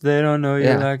up, they don't know you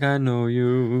Yeah. like I know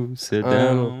you. Sit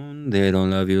down, they don't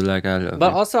love you like I love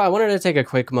But you. also, I wanted to take a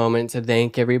quick moment to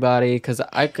thank everybody because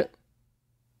I feel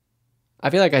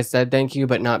like I said thank you,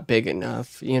 but not big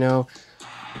enough. You know.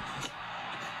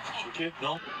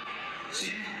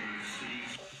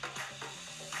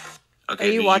 Are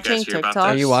you watching TikTok?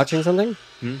 Are you watching something?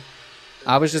 Hmm?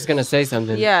 I was just gonna say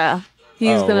something. Yeah.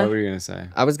 He's What gonna. were you gonna say?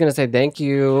 I was gonna say thank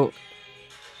you.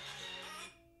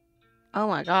 Oh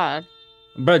my god.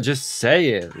 Bro, just say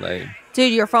it. Like,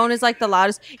 Dude, your phone is like the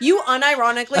loudest. You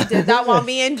unironically did that while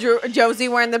me and Josie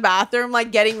were in the bathroom,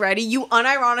 like getting ready. You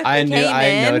unironically came in.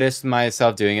 I noticed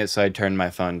myself doing it, so I turned my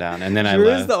phone down, and then I Drew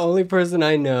left. is the only person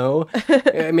I know,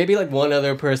 maybe like one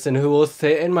other person who will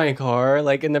sit in my car,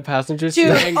 like in the passenger seat,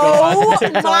 Dude, and go on oh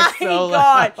TikTok my so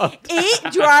god. loud.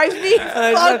 It drives me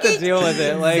I just have to fucking deal with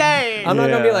it. Like, insane. I'm not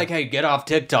gonna be Yeah. like, hey, get off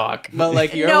TikTok. But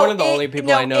like, you're No, one of the only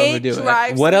people I know who do it.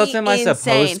 drives What else me am I supposed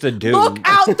insane. to do? Look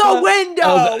out the window.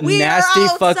 Of We nasty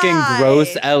are fucking outside.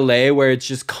 gross LA where it's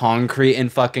just concrete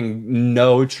and fucking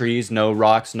no trees, no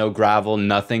rocks, no gravel,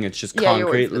 nothing. It's just Yeah, your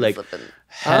concrete. words Like, been flipping.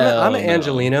 I'm an hell no.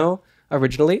 Angelino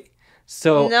originally,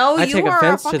 so No, I you take are a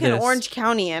offense to fucking this. Orange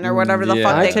Countyan or whatever the Yeah.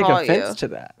 fuck I they take call offense you. to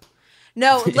that.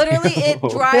 No, literally, it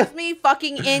drives me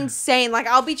fucking insane. Like,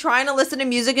 I'll be trying to listen to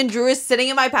music and Drew is sitting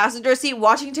in my passenger seat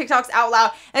watching TikToks out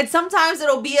loud. And sometimes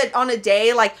it'll be on a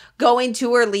day, like, going to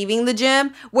or leaving the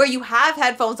gym, where you have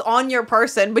headphones on your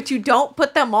person, but you don't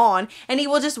put them on. And he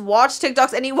will just watch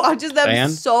TikToks and he watches them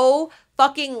And? so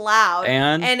fucking loud.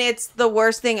 And? it's the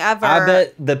worst thing ever. I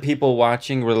bet the people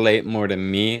watching relate more to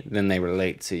me than they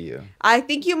relate to you. I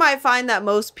think you might find that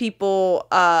most people,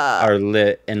 Are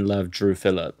lit and love Drew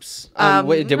Phillips.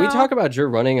 Wait, did we no. talk about Drew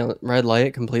running a red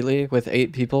light completely with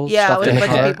 8 people Yeah, stuffed with in a a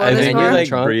bunch of car? people I in his think car. we in the like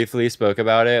trunk? briefly spoke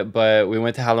about it, but we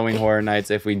went to Halloween Horror Nights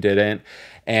if we didn't.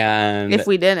 And if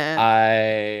we didn't.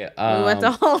 I we went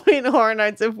to Halloween Horror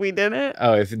Nights if we didn't.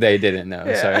 Oh, if they didn't know,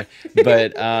 Yeah. sorry.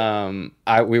 But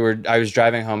I was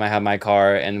driving home. I had my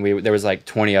car, and there was like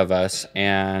 20 of us,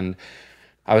 and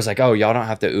I was like, oh, y'all don't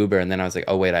have to Uber. And then I was like,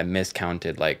 oh wait, I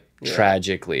miscounted. Like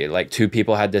tragically, like 2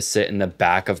 people had to sit in the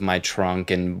back of my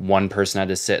trunk, and 1 person had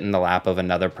to sit in the lap of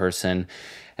another person.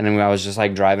 And then I was just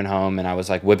like driving home, and I was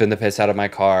like whipping the piss out of my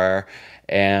car,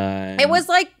 and It was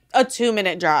like a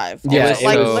 2-minute drive. Yeah, almost. it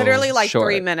like was literally like short.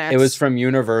 3 minutes. It was from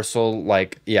Universal,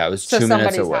 like, yeah, it was To 2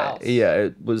 minutes somebody's away. house. Yeah,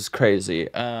 it was crazy.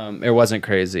 It wasn't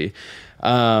crazy.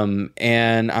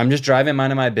 And I'm just driving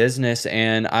minding my business,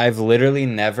 and I've literally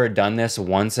never done this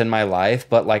once in my life,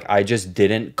 but like I just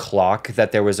didn't clock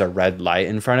that there was a red light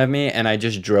in front of me, and I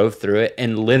just drove through it,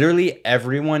 and literally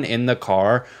everyone in the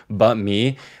car but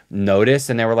me noticed,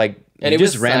 and they were like, And "You it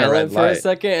just was ran a red silent for a light."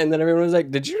 second, and then everyone was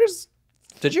like, Did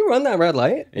you run that red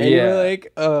light? And you Yeah. were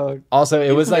like, oh. Also,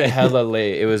 it was like hella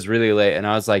late. It was really late, and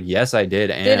I was like, "Yes, I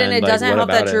did." And Dude, and it like, doesn't what help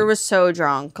that about Drew it? was so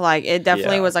drunk. Like, it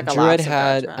definitely Yeah. was like a Drew lapse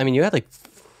had of judgment. I mean, you had like,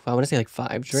 I want to say like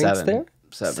 5 drinks 7. there?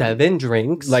 7. 7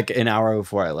 drinks? Like an hour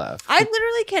before I left. I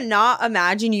literally cannot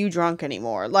imagine you drunk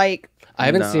anymore. Like, I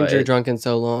haven't No, seen Drew it- drunk in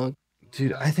so long.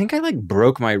 Dude, I think I like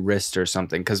broke my wrist or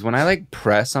something, because when I like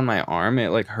press on my arm, it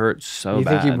like hurts so You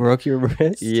bad. think you broke your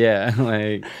wrist? Yeah,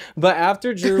 like But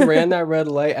after Drew ran that red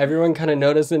light, everyone kind of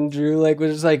noticed, and Drew like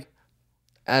was just like,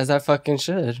 as I fucking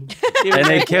should. And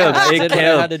it killed. I It did what I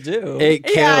killed. had to do. it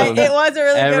yeah, killed. it was a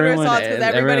really good Everyone- response because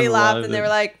everybody everyone laughed loved and they it. were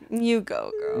like, you go,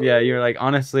 girl. Yeah, you were like,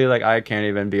 honestly, like I can't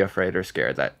even be afraid or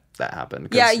scared that happened.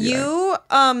 'cause, Yeah, you,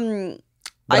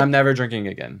 But I'm never drinking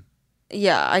again.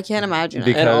 yeah, I can't imagine it.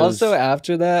 Because- And also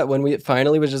after that, when we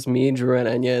finally was just me, Drew, and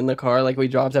Enya in the car, like we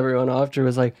dropped everyone off, Drew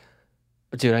was like,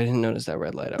 dude, I didn't notice that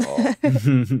red light at all.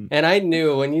 And I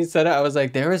knew when you said it, I was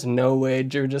like, there is no way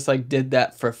Drew just like did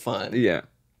that for fun. Yeah,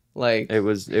 Like, it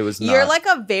was not. You're like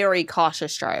a very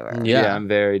cautious driver. Yeah. I'm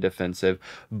very defensive.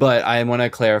 But I want to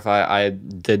clarify, I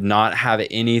did not have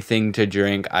anything to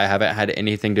drink. I haven't had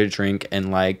anything to drink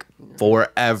in like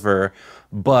forever.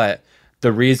 But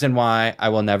the reason why I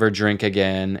will never drink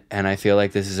again, and I feel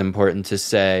like this is important to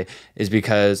say, is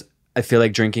because I feel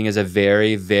like drinking is a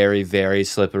very, very, very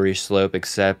slippery slope,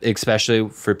 especially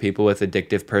for people with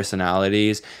addictive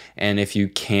personalities. And if you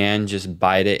can just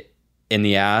bite it in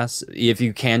the ass, if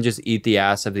you can just eat the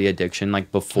ass of the addiction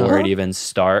like before it even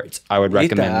starts, I would eat the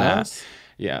recommend that. ass?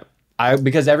 Yeah.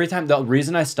 Because the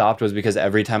reason I stopped was because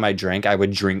every time I drank, I would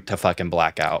drink to fucking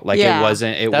black out. Like Yeah. it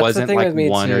wasn't That's the thing like with me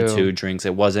 1 or too. 2 drinks.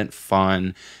 It wasn't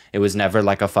fun. It was never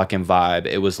like a fucking vibe.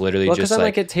 It was literally Well, 'cause just I'm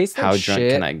like, like, it tastes like how drunk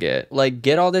shit. can I get? like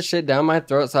get all this shit down my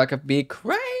throat so I could be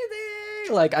crazy.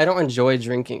 Like, I don't enjoy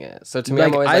drinking it. So to me, I'm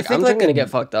Like, always I like, think I'm like just gonna a- get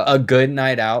fucked up. A good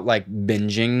night out, like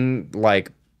binging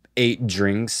like 8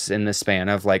 drinks in the span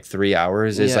of like 3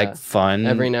 hours is Yeah. like fun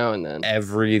Every now and then.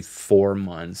 every 4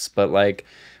 months. But like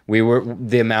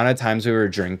the amount of times we were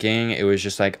drinking, it was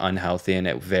just like unhealthy, and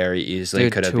it very easily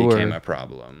Dude, could have tour. became a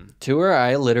problem. Tour,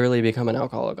 I literally become an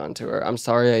alcoholic on tour. I'm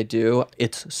sorry, I do.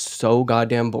 It's so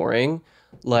goddamn boring.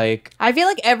 Like, I feel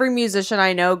like every musician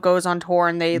I know goes on tour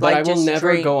and they but like I will just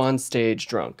never drink. go on stage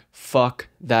drunk. Fuck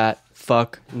that.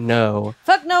 Fuck no.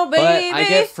 Fuck no, baby. But I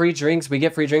get free drinks. We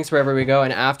get free drinks wherever we go.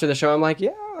 And after the show, I'm like, yeah,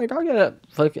 like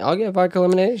I'll get vodka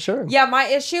lemonade, sure. Yeah, my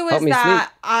issue Help is me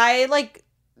that I like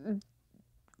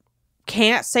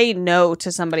can't say no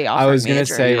to somebody offering I was me a gonna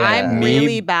drink. say, I'm me-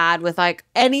 really bad with like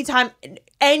anytime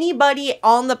anybody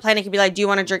on the planet can be like, "Do you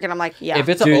want a drink?" And I'm like, "Yeah." If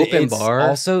it's an open bar,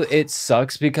 Also, it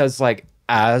sucks because like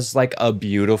as like a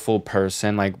beautiful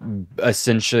person, like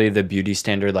essentially the beauty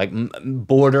standard, like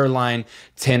borderline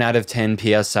 10 out of 10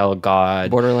 PSL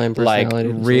god, borderline like personality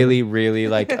disorder. really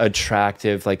like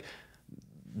attractive, like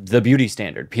the beauty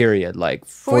standard, period. Like are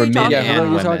for you men talking and about? women,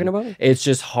 Who are you talking about? it's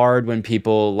just hard when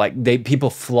people like people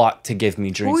flock to give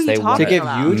me drinks. are you They talking want To give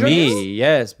about? you drinks? me,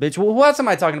 yes, bitch. Well, what else am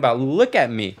I talking about? Look at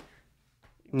me.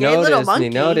 little Notice monkey.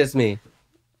 me, notice me.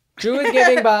 Drew is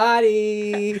giving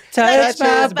body, Touch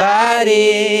my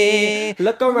body.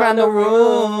 Look around the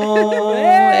room.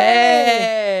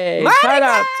 Hey, turn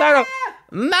up.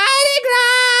 Mardi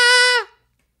Gras.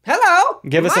 Hello.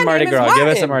 Give us My a Mardi name is Gras. Give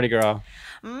us a Martin. Mardi Gras.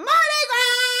 Mardi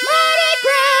Gras. Mardi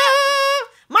Gras.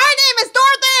 My name is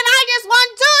Dorothy, and I just won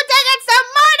 2 tickets to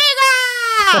Mardi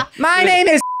Gras. My name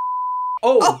is.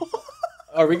 Oh,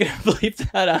 are we gonna bleep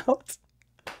that out?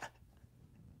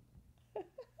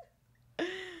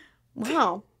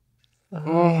 Wow.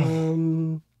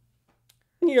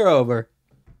 You're over.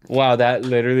 Wow, that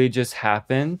literally just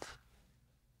happened.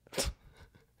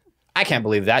 I can't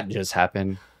believe that just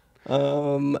happened.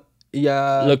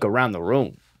 Yeah. Look around the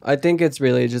room. I think it's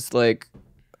really just like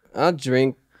I'll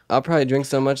probably drink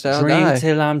so much that I'll die.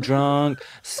 Till I'm drunk,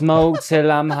 smoke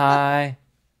till I'm high.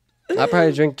 I'll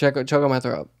probably choke on my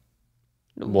throat.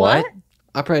 What?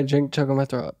 I'll probably choke on my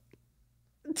throat.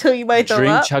 Till you might throw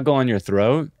Drink up. chuggle on your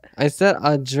throat? I said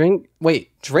I'll drink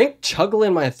chuggle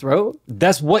in my throat?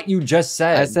 That's what you just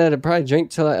said. I said I'd probably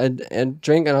drink till I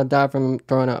drink and I'll die from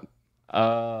throwing up.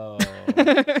 Oh.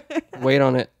 Wait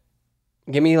on it.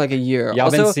 Give me like a year. Y'all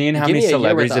Also, been seeing how give many me a year with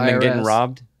celebrities the have been getting IRS.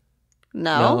 robbed?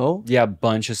 No. Yeah, a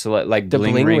bunch of like The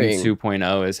Bling Bling Ring Ring.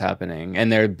 2.0 is happening,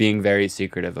 and they're being very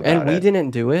secretive about And we it.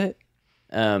 didn't do it.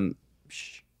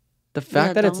 Shh. The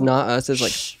fact that it's don't. not us is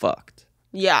like Shh. fucked.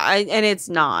 Yeah, and it's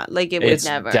not. Like, it would It's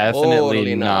never. definitely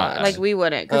Totally not. not. Like, we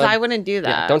wouldn't. Because I wouldn't do that.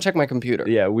 Yeah, don't check my computer.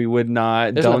 Yeah, we would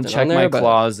not. There's Don't nothing check on there, my but-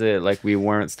 closet. Like, we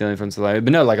weren't stealing from celebrities.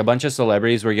 But no, like, a bunch of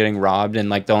celebrities were getting robbed. And,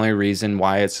 like, the only reason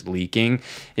why it's leaking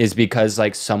is because,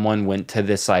 like, someone went to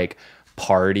this, like,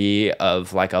 party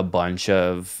of, like, a bunch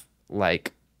of,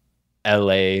 like,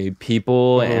 LA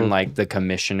people. Mhm. And, like, the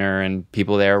commissioner and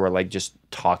people there were, like, just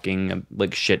talking,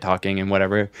 like, shit talking and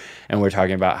whatever. And we're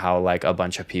talking about how, like, a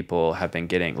bunch of people have been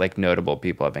getting, like, notable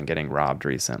people have been getting robbed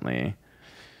recently.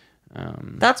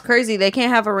 That's crazy. They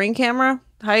can't have a Ring camera?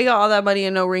 How you got all that money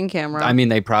and no Ring camera? I mean,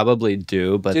 they probably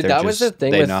do, but Dude, they're that was just, the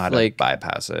thing they with, know how to like,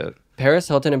 bypass it. Paris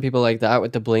Hilton and people like that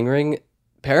with the bling ring.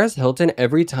 Paris Hilton,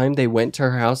 every time they went to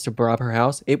her house to rob her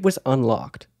house, it was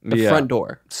unlocked. The Yeah. front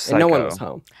door. And no one Psycho. was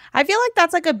home. I feel like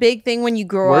that's like a big thing when you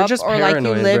grow We're up just or like you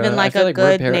paranoid, live bro. in I like feel a like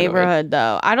we're good paranoid. neighborhood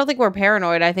though. I don't think we're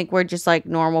paranoid. I think we're just like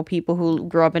normal people who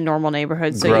grew up in normal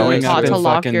neighborhoods. So you're Growing up taught in to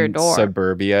lock fucking your door.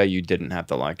 suburbia, you didn't have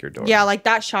to lock your door. Yeah, like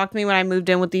that shocked me when I moved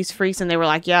in with these freaks and they were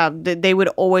like, yeah, they would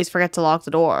always forget to lock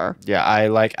the door. Yeah,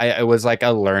 it was like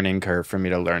a learning curve for me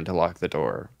to learn to lock the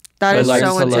door. That But is like so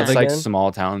to live intense. It's like again?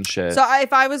 small town shit. So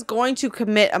if I was going to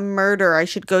commit a murder, I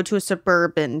should go to a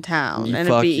suburban town and it'd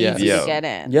Fuck be yes. easy Yeah. to get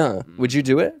in. Yeah. Would you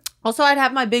do it? Also, I'd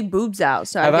have my big boobs out.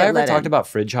 So Have I'd I get ever let talked in. about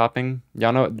fridge hopping?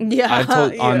 Y'all know? Yeah, I've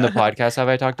told on the yeah. podcast. Have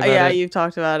I talked about Yeah, it? you've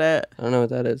talked about it. I don't know what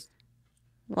that is.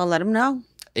 Well, let him know.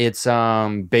 It's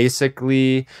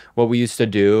basically what we used to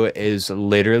do is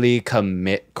literally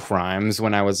commit crimes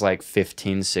when I was like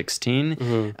 15, 16.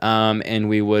 Mm-hmm. And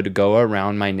we would go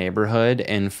around my neighborhood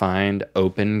and find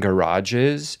open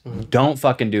garages. Don't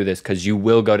fucking do this because you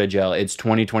will go to jail. It's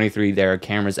 2023. There are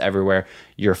cameras everywhere.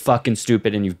 You're fucking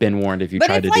stupid and you've been warned if you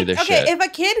try to do this shit. if a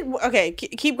kid,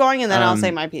 keep going and then I'll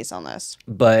say my piece on this.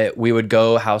 But we would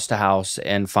go house to house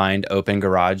and find open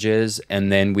garages,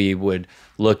 and then we would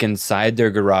look inside their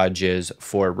garages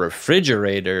for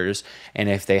refrigerators, and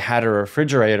if they had a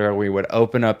refrigerator, we would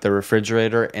open up the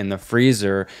refrigerator and the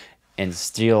freezer and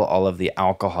steal all of the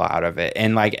alcohol out of it.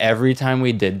 And like every time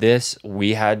we did this,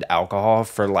 we had alcohol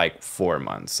for like 4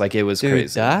 months. Like it was Dude,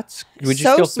 crazy. would you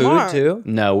So steal smart. food too?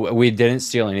 No, we didn't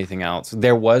steal anything else.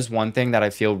 There was one thing that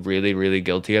I feel really, really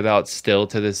guilty about still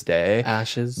to this day.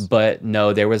 Ashes. But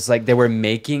no, there was like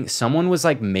someone was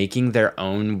like making their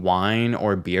own wine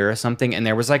or beer or something, and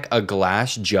there was like a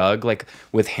glass jug like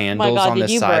with handles God, on the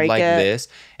did you side break like it? this,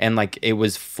 and like it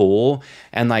was full,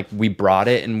 and like we brought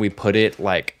it and we put it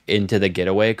like into the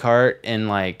getaway cart, and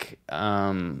like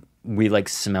we like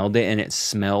smelled it and it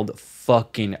smelled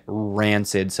fucking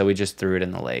rancid, so we just threw it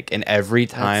in the lake. And every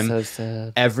time That's so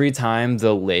sad. every time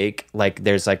the lake, like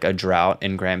there's like a drought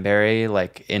in Granbury,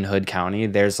 like in Hood County,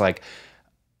 there's like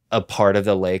a part of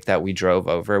the lake that we drove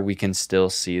over, we can still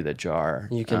see the jar.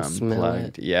 You can smell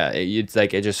it. Yeah, it's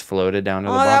like it just floated down to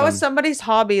the Oh, bottom. that was somebody's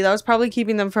hobby. That was probably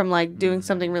keeping them from like doing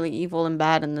something really evil and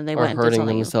bad, and then they Or went and did hurting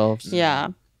something. themselves. Yeah.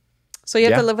 So you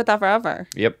have to live with that forever.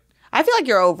 Yep. I feel like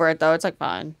you're over it though. It's like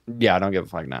fine. Yeah, I don't give a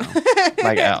fuck now.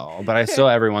 Like at all. But I still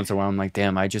every once in a while I'm like,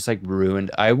 damn, I just like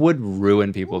I would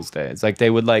ruin people's days. Like they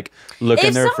would like look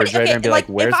in their refrigerator and be like,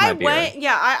 where's my beer?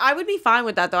 I would be fine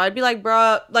with that though. I'd be like,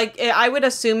 bro, like I would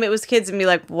assume it was kids and be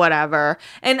like, whatever.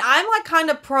 And I'm like kind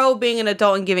of pro being an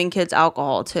adult and giving kids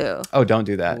alcohol too. Oh, don't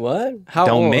do that. What? How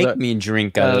Don't old? make me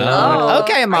drink alone. Oh.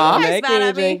 Okay, Are mom. you guys Make mad me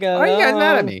at me? drink Are you guys mad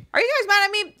at alone. me? Are you guys mad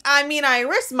at me? I mean, I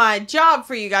risked my job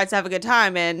for you guys to have a good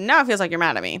time, and now it feels like you're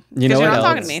mad at me. You know you're what not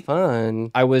talking else? to me.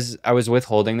 Fun. I was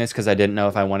withholding this because I didn't know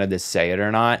if I wanted to say it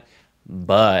or not.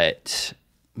 But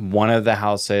one of the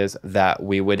houses that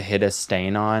we would hit a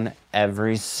stain on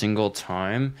every single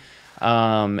time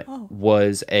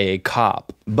was a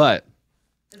cop. But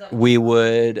we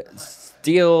would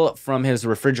steal from his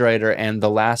refrigerator, and the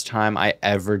last time I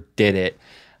ever did it,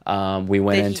 we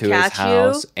went Did he into his catch you?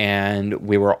 house and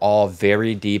we were all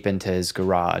very deep into his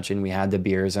garage and we had the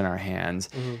beers in our hands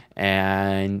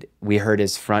and we heard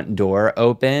his front door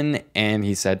open and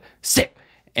he said, sit,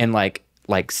 and like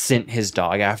sent his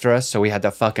dog after us. So we had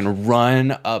to fucking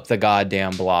run up the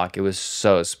goddamn block. It was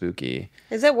so spooky.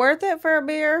 Is it worth it for a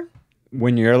beer?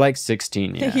 When you're like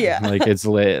 16, yeah. Yeah. Like it's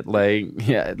lit. Like,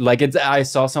 yeah. Like it's, I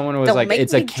saw someone who was Don't like, make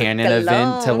it's a me drink canon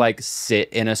event to alone. like sit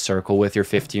in a circle with your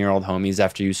 15-year-old homies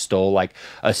after you stole like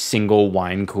a single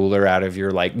wine cooler out of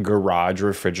your like garage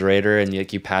refrigerator and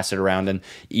like you pass it around and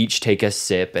each take a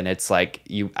sip and it's like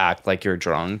you act like you're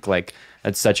drunk. Like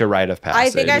it's such a rite of passage. I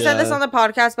think I said this Yeah. on the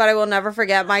podcast, but I will never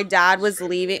forget. My dad was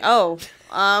leaving. Can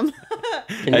I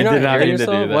you did not not hear mean to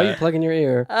do yourself? Why are you that. plugging your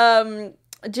ear?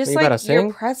 just You gotta like your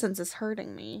sing? presence is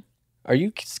hurting me. Are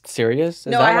you serious? Is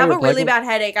No, that I why have you're a really plugging- bad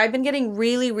headache. I've been getting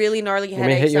really, really gnarly Want me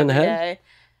to headaches hit you in the every head? day.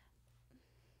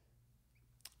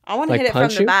 I want to Like hit it from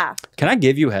punch the you? back. Can I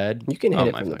give you head? You can hit Oh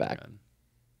it my from the fucking back. God.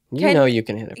 You know you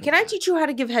can hit it. From Can the I back. teach you how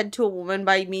to give head to a woman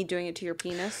by me doing it to your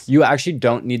penis? You actually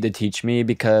don't need to teach me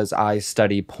because I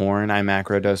study porn. I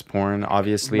macrodose porn,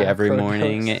 obviously, every Macrodose.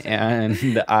 morning.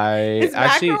 And I Is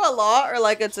actually... macro a lot or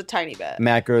like it's a tiny bit?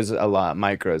 Macros a lot,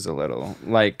 micros a little.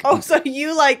 Like, Oh, so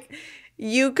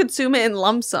you consume it in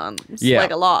lump sums, Yeah.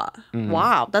 like a lot. Mhm.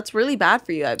 Wow, that's really bad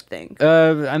for you, I think.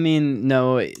 I mean,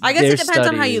 no. I guess it there's depends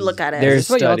on how you studies. look at it. Is There's this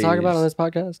what y'all talk studies. about on this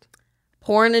podcast?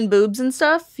 Porn and boobs and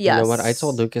stuff. Yes. You know what? I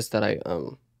told Lucas that I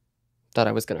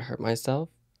was gonna hurt myself,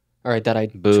 or that I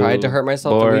Boo. tried to hurt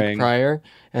myself the Boring. week prior,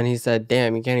 and he said,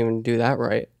 "Damn, you can't even do that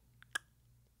right."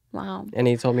 Wow. And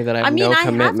he told me that I have I mean, no I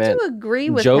commitment. have to agree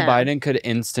with Joe him. Biden could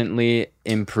instantly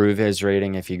improve his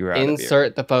rating if he grew out of beard.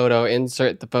 Insert the photo.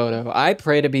 Insert the photo. I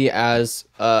pray to be as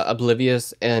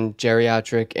oblivious and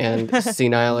geriatric and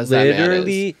senile as that man is.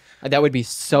 Literally, That would be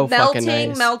so fucking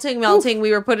nice. melting.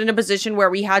 We were put in a position where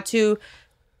we had to.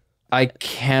 I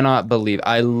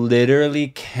literally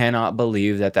cannot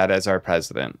believe that is our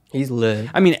president. He's lit.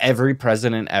 I mean, every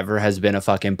president ever has been a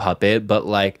fucking puppet, but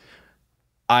like,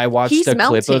 I watched He's a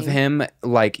clip of melting. him.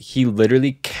 Like, he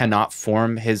literally cannot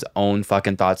form his own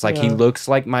fucking thoughts. Like, he Yeah. looks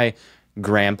like my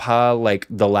grandpa. Like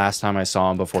the last time I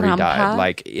saw him before he Grandpa? died.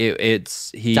 Like,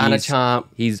 he's Donald Trump.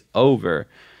 He's over.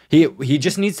 He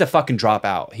just needs to fucking drop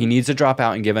out. He needs to drop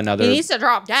out and give another. He needs to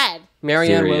drop dead.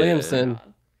 Marianne Serious. Williamson.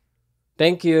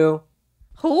 Thank you.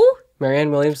 Who? Marianne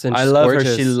Williamson. I She's love gorgeous.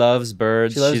 her. She loves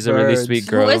birds. She loves She's a really birds. sweet Who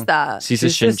girl. Who is that? She's a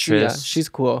just- yeah, Shintress. she's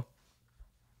cool.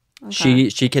 Okay.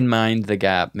 She can mend the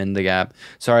gap.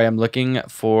 Sorry, I'm looking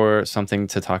for something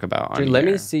to talk about. Dude, on let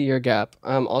me here. see your gap.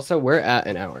 Also, we're at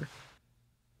an hour.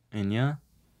 Enya.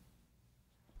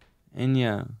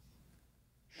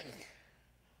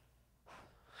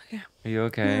 Okay. Are you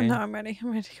okay? No, I'm ready. I'm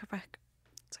ready to go back.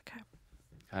 It's okay.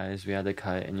 Guys, we had to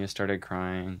cut. Enya started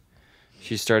crying.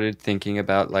 She started thinking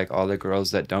about like all the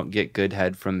girls that don't get good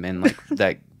head from men like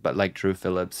that, but like Drew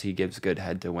Phillips, he gives good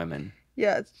head to women.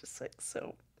 Yeah, it's just like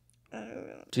so.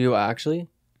 Do you actually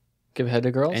give head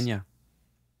to girls? Enya.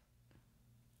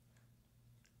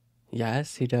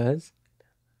 Yes, he does.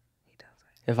 He does.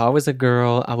 If I was a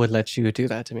girl, I would let you do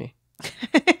that to me.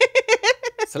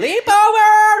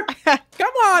 Sleepover!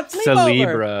 Come on,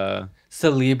 sleepover!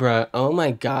 Celebra. Oh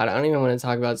my god, I don't even want to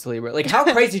talk about Celebra. Like, how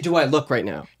crazy do I look right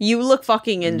now? You look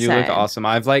fucking insane. You look awesome.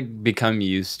 I've like become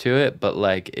used to it, but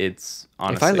like it's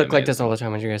honestly. If I look like this amazing. all the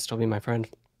time, would you guys still be my friend?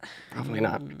 Probably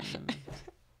not.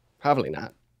 Probably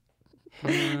not.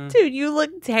 Dude, you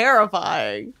look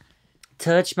terrifying.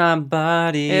 Touch my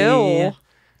body. Ew.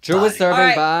 Drew is serving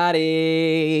Alright.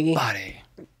 body. Body.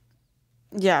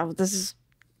 Yeah, this is.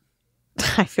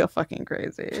 I feel fucking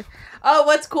crazy. Oh,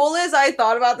 what's cool is I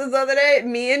thought about this the other day.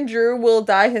 Me and Drew will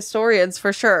die historians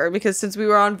for sure because since we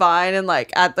were on Vine and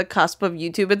like at the cusp of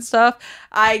YouTube and stuff,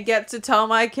 I get to tell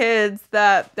my kids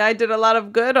that I did a lot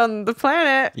of good on the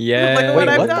planet. Yeah. Look at Wait,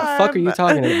 I've what the done. fuck are you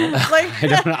talking about? Like,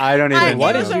 I don't even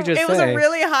What know. did you just It was say? a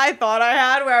really high thought I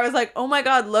had where I was like, oh my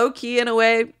God, low key in a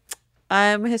way,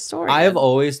 I'm a historian. I have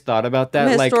always thought about that.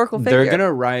 I'm a Like, historical they're figure.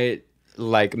 gonna write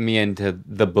like me into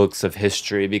the books of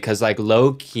history because, like,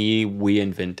 low key, we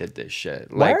invented this shit.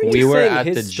 Why Like, are you we were saying at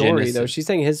his the story genesis. though? She's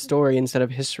saying his story instead of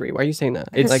history. Why are you saying that?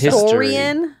 It's like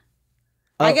historian.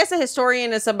 I Oh. guess a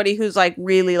historian is somebody who's like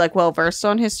really like well versed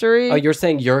on history. Oh, you're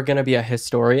saying you're gonna be a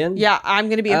historian? Yeah, I'm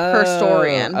gonna be a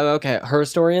hertorian. Oh, okay,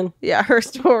 historian. Yeah,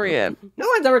 hertorian. No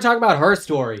one's ever talked about her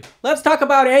story. Let's talk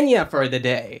about Enya for the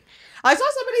day. I saw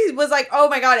somebody was like, "Oh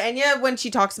my God, Enya," when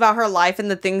she talks about her life and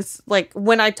the things like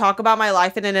when I talk about my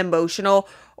life in an emotional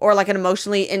or like an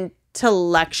emotionally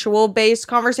intellectual based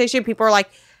conversation, people are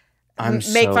like, I'm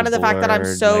make so fun of the fact that I'm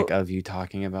bored, so. like, of you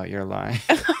talking about your life.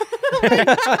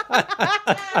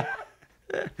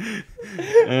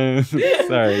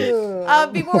 Sorry.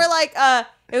 People were like,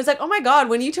 it was like, oh my God,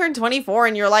 when you turn 24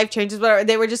 and your life changes, whatever.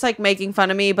 They were just like making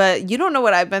fun of me, but you don't know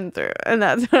what I've been through. And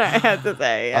that's what I had to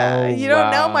say. Oh, You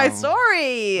don't know my wow.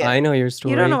 story. I know your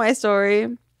story. You don't know my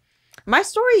story. My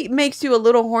story makes you a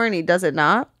little horny, does it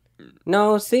not?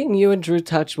 No, seeing you and Drew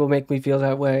touch will make me feel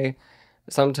that way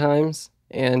sometimes.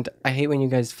 And I hate when you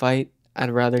guys fight. I'd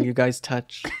rather you guys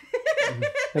touch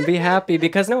and be happy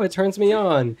because no, it turns me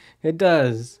on. It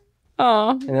does. Oh,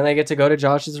 And then I get to go to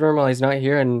Josh's room while he's not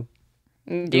here and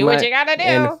do what you gotta do.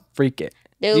 and freak it.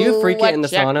 Do you freak it in the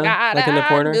what you sauna, like in the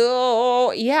gotta corner?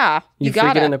 do. Yeah, You gotta.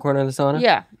 freak it in the corner of the sauna?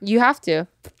 Yeah, you have to.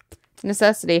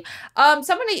 Necessity.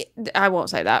 Somebody. I won't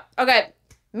say that. Okay.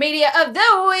 Media of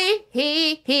the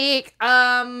week.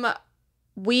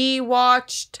 We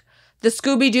watched the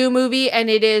Scooby-Doo movie, and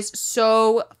it is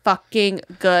so fucking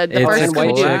good. The It's first and White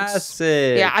a Chicks.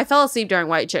 classic. Yeah, I fell asleep during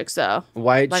White Chicks though.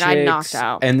 White Like, Chicks. I knocked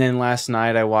out. And then last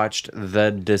night I watched The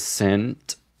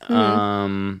Descent.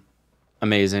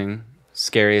 Amazing.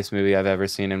 Scariest movie I've ever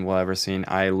seen and will ever seen.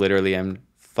 I literally am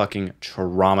fucking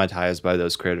traumatized by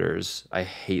those critters. I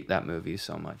hate that movie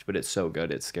so much, but it's so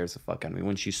good. It scares the fuck out of me.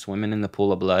 When she's swimming in the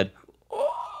pool of blood.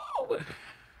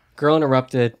 Girl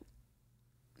Interrupted.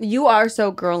 You are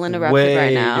so girl interrupted Wait,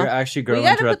 right now. you're actually Girl we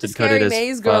gotta put the Interrupted Scary coded as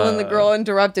Maze girl in the fuck. Girl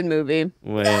Interrupted movie.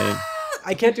 Wait.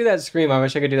 I can't do that scream. I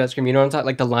wish I could do that scream. You know what I'm talking,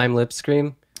 like the lime lip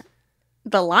scream?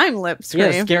 The lime lip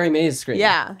scream. Yeah, Scary Maze scream.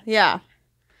 Yeah.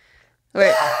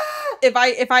 Wait, if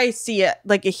I see it,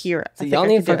 like hear it, I So think y'all I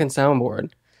need a could do fucking it.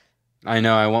 soundboard. I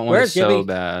know, I want one Where's so Gibby?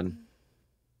 bad.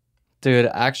 Dude,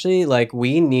 actually, like,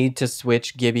 we need to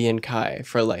switch Gibby and Kai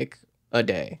for, like, a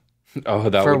day. Oh,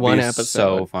 that For would one be episode.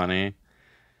 so funny.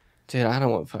 Dude, I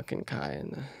don't want fucking Kai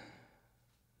in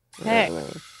the... Hey.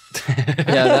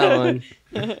 Yeah, that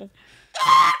one.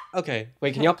 Okay,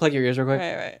 wait, can y'all plug your ears real quick?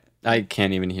 Right. I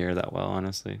can't even hear that well,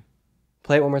 honestly.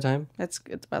 Play it one more time. It's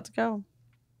about to go.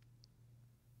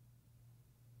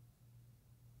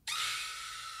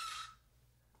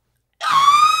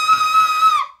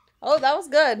 Oh, that was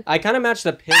good. I kind of matched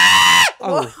the pitch.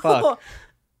 Oh, fuck.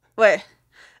 Wait.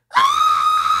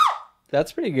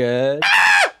 That's pretty good.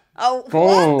 Oh,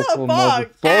 Oh, what the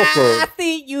fuck? motherfucker. I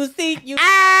see you.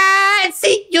 I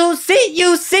see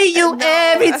you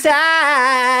every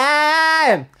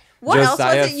time. What else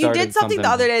Josiah was it? You did started something the something.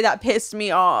 other day that pissed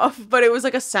me off, but it was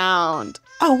like a sound.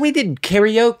 Oh, we did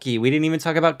karaoke. We didn't even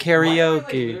talk about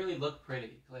karaoke. literally look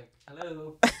pretty. Like,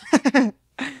 hello.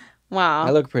 Wow. I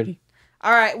look pretty.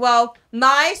 All right. Well,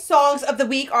 my songs of the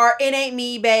week are "It Ain't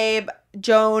Me, Babe,"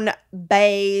 Joan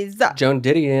Baez, Joan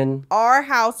Didion. "Our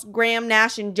House," Graham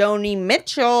Nash and Joni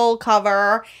Mitchell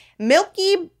cover,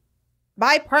 "Milky"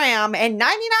 by Pram, and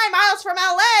 "99 Miles from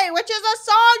LA," which is a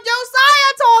song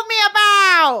Josiah told me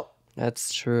about.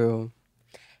 That's true.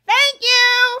 Thank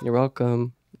you. You're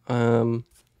welcome.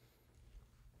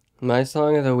 My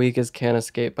song of the week is "Can't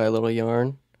Escape" by Little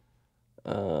Yarn.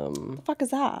 What the fuck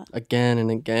is that? Again and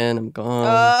again, I'm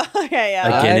gone. Okay,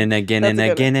 yeah. Again and again and That's a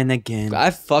good again and again. I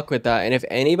fuck with that. And if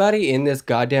anybody in this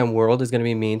goddamn world is gonna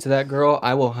be mean to that girl,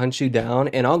 I will hunt you down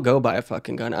and I'll go buy a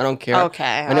fucking gun. I don't care. Okay,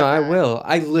 I know I okay. will.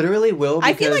 I literally will.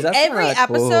 I feel because like that's every not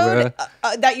cool, episode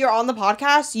bruh. that you're on the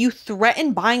podcast, you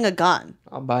threaten buying a gun.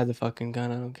 I'll buy the fucking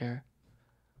gun. I don't care.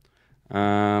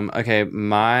 Okay,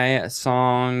 my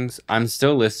songs. I'm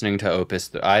still listening to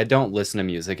Opus. I don't listen to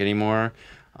music anymore.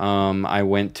 I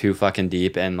went too fucking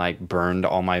deep and like burned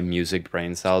all my music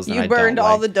brain cells. And You I burned don't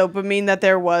all like, the dopamine that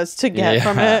there was to get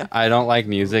from it. I don't like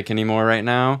music anymore right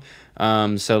now.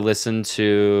 So listen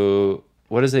to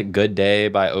what is it? Good Day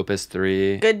by Opus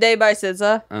 3. Good Day by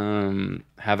SZA.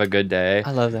 Have a good day.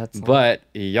 I love that song. But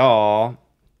y'all,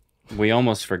 we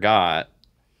almost forgot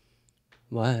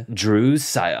What? Drew's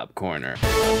Psyop Corner.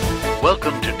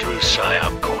 Welcome to Drew's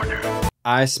Psyop Corner.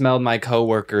 I smelled my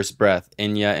coworker's breath,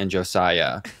 Enya and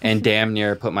Josiah, and damn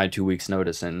near put my 2 weeks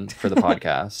notice in for the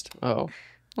podcast. Oh,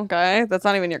 Okay, that's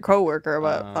not even your coworker,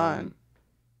 but fine.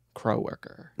 crow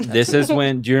worker. This is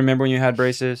when, do you remember when you had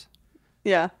braces?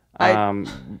 Yeah. I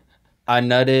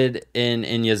nutted in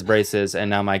Enya's braces, and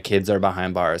now my kids are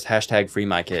behind bars. Hashtag free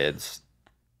my kids.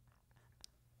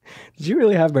 Did you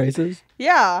really have braces?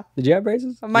 Yeah. Did you have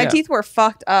braces? My Yeah. teeth were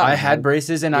fucked up. I had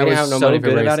braces, and We I didn't was have no money so for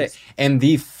good about it. braces. And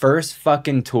the first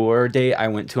fucking tour date I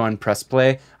went to on press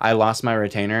play, I lost my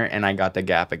retainer, and I got the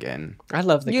gap again. I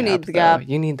love the You gap. need the though. gap.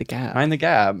 You need the gap. Mind the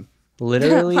gap.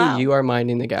 Literally, Wow. you are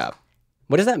minding the gap.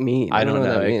 What does that mean? I don't know.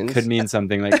 what that It means. could mean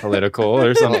something like political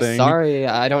or something. Sorry,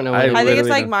 I don't know. What I it I think it's literally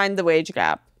like don't- mind the wage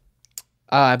gap.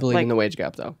 I believe like- in the wage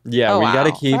gap, though. Yeah, Oh, we gotta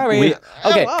wow. keep. Sorry.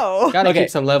 Okay, Whoa. Gotta Okay. keep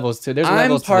some levels too. There's I'm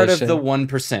levels part to of this the shit.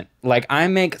 1%. Like, I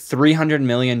make $300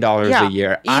 million Yeah, a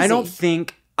year. I don't easy.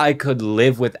 think I could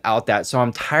live without that. So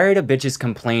I'm tired of bitches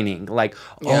complaining. Like,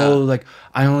 Yeah. oh, like,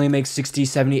 I only make $60,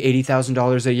 $70,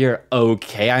 $80,000 a year.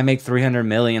 Okay, I make 300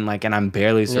 million, like, and I'm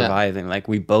barely surviving. Like,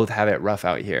 we both have it rough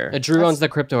out here. Drew owns the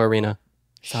crypto arena.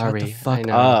 Shut Sorry, the I fuck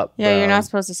know. up. Yeah, you're bro. not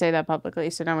supposed to say that publicly,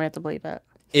 so now we have to believe it.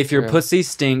 If your True. pussy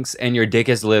stinks and your dick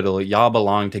is little, y'all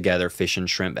belong together, fish and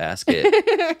shrimp basket.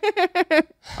 That's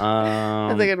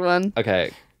a good one.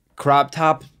 Okay, crop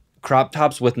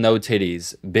tops with no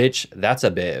titties, bitch. That's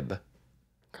a bib.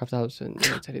 Crop tops and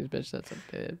no titties, bitch. That's a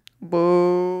bib.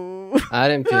 Boo. I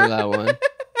didn't feel that one.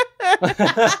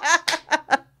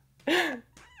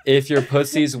 If your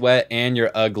pussy's wet and you're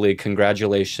ugly,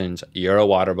 congratulations, you're a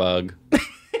water bug.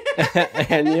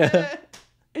 And yeah.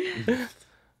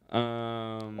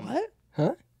 What?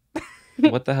 Huh?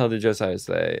 What the hell did Josiah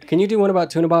say? Can you do one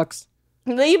about tuna box?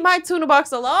 Leave my tuna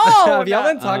box alone. Have y'all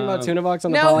been talking about tuna box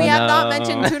on the No, pod? we have not No.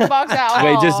 mentioned tuna box at all.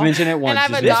 Wait, just mention it once. And I've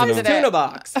just This mention is adopted it. it. tuna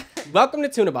box. Welcome to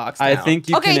tuna box. I now. think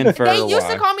you Okay, can infer they used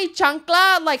why. to call me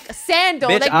chancla, like sandal.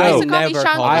 Bitch, Like, I they used to call me never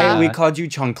called chancla. you we called you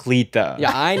Chonklita.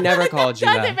 Yeah, I never called you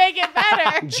Doesn't that. make it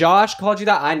better. Josh called you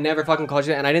that. I never fucking called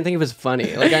you that, and I didn't think it was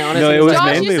funny. Like I honestly, No, it was Josh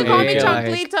mainly used to call me weird.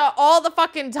 Chonklita all the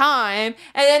fucking time,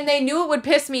 and then they knew it would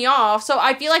piss me off. So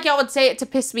I feel like y'all would say it to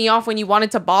piss me off when you wanted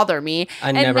to bother me. I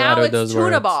and never now uttered it's those tuna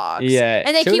words. box. Yeah.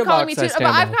 and they Tuna keep calling me box, I tuna.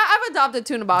 But stand by. I've adopted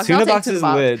tuna box. Tuna I'll take box tuna is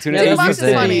box. lit. Tuna box is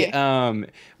say, funny.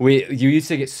 you used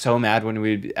to get so mad when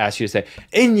we'd ask you to say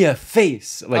 "in your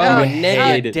face," like Oh, you nigga,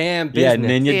 hated damn Yeah,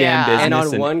 business. Nenya Yeah. damn And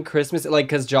business. on one Christmas, like,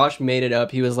 because Josh made it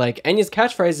up, he was like, Enya's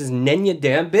catchphrase is Nenya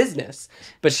damn business.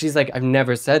 But she's like, I've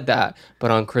never said that. But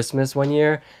on Christmas one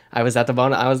year, I was at the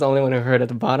bottom. I was the only one who heard at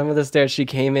the bottom of the stairs. She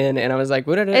came in, and I was like,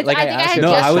 what did it? It's- Like, I I think I asked had her.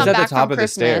 No, just I was come at the back top from of the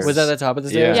Christmas. stairs. Was that the top of the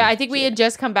stairs? Yeah, I think we had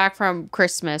just come back from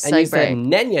Christmas. And like you said,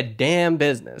 break. Nenya damn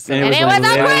business. And And it was a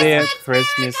literally a Christmas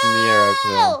Christmas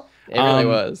miracle. It really Um,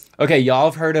 was. Okay, y'all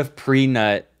have heard of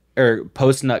pre-nut or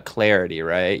post-nut clarity,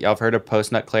 right? Y'all have heard of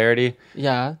post-nut clarity?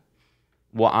 Yeah.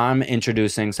 Well, I'm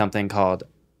introducing something called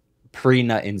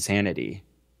pre-nut insanity,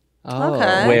 Oh.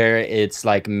 Okay. where it's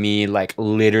like me like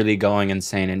literally going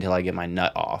insane until I get my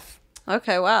nut off.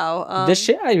 Okay, wow. This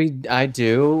shit I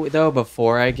do, though,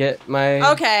 before I get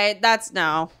my... Okay, that's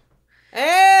no. Hey!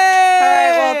 All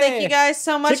right, well, thank you guys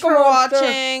so much Tickle for monster.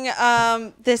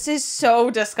 watching. This is so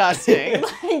disgusting.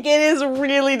 Like, it is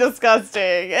really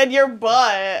disgusting. And your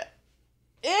butt.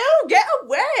 Ew, get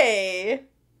away.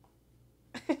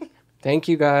 Thank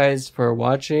you guys for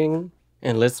watching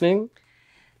and listening.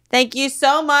 Thank you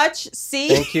so much. See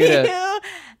Thank you to-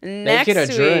 next Thank you to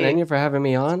Drew and week. Enya for having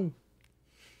me on.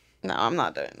 No, I'm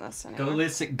not doing this anymore.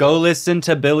 Go listen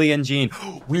to Billy and Jean.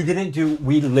 We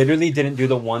literally didn't do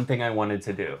the one thing I wanted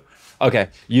to do. Okay,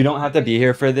 you don't have to be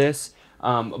here for this.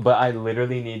 But I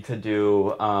literally need to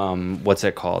do what's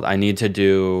it called? I need to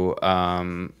do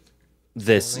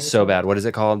this so bad. What is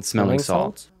it called? Smelling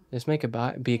salt. Just make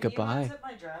it be goodbye.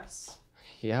 my dress?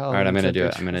 Yeah. All right, I'm gonna do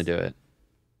it. I'm gonna do it.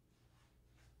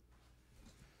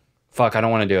 Fuck, I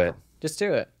don't want to do it. Just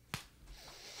do it.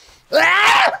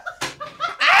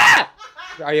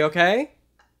 Are you okay?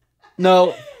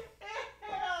 No.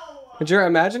 Drew,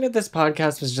 imagine if this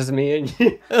podcast was just me and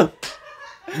you.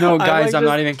 No, guys, like I'm just-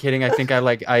 not even kidding. I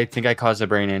think I caused a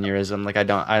brain aneurysm. Like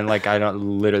I don't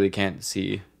literally can't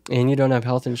see. And you don't have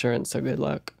health insurance, so good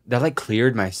luck. That like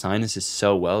cleared my sinuses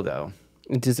so well though.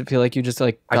 Does it feel like you just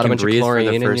like I got a can bunch of breathe for the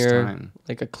chlorine in first your time.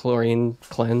 like a chlorine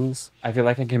cleanse? I feel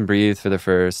like I can breathe for the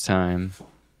first time.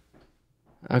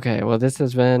 Okay, well this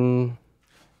has been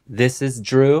This is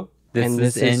Drew. and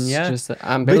is this is Enya. just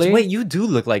I'm Billy. Wait, you do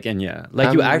look like Enya.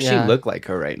 Like you actually yeah. look like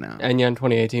her right now. Enya in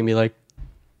 2018 be like,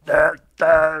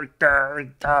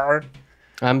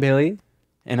 I'm Billy.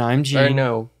 And I'm Gene. Or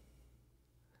no.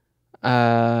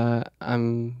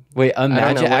 I'm. Wait, I don't know.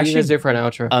 imagine What do you actually guys do for an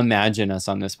outro? imagine us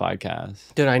on this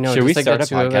podcast. Dude, I know. Should we just like start the a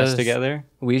two of podcast us. together?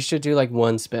 We should do like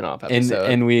one spin-off And episode.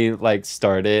 and we like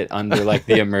start it under like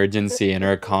the emergency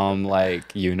intercom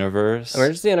like universe.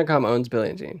 Emergency Intercom owns Billy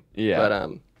and Gene. Yeah.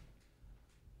 But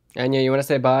Enya, you want to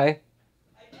say bye?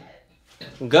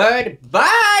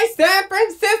 Goodbye, San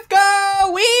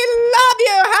Francisco. We love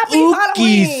you. Happy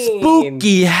Halloween.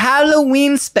 Spooky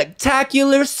Halloween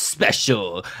spectacular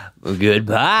special.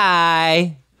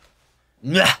 Goodbye.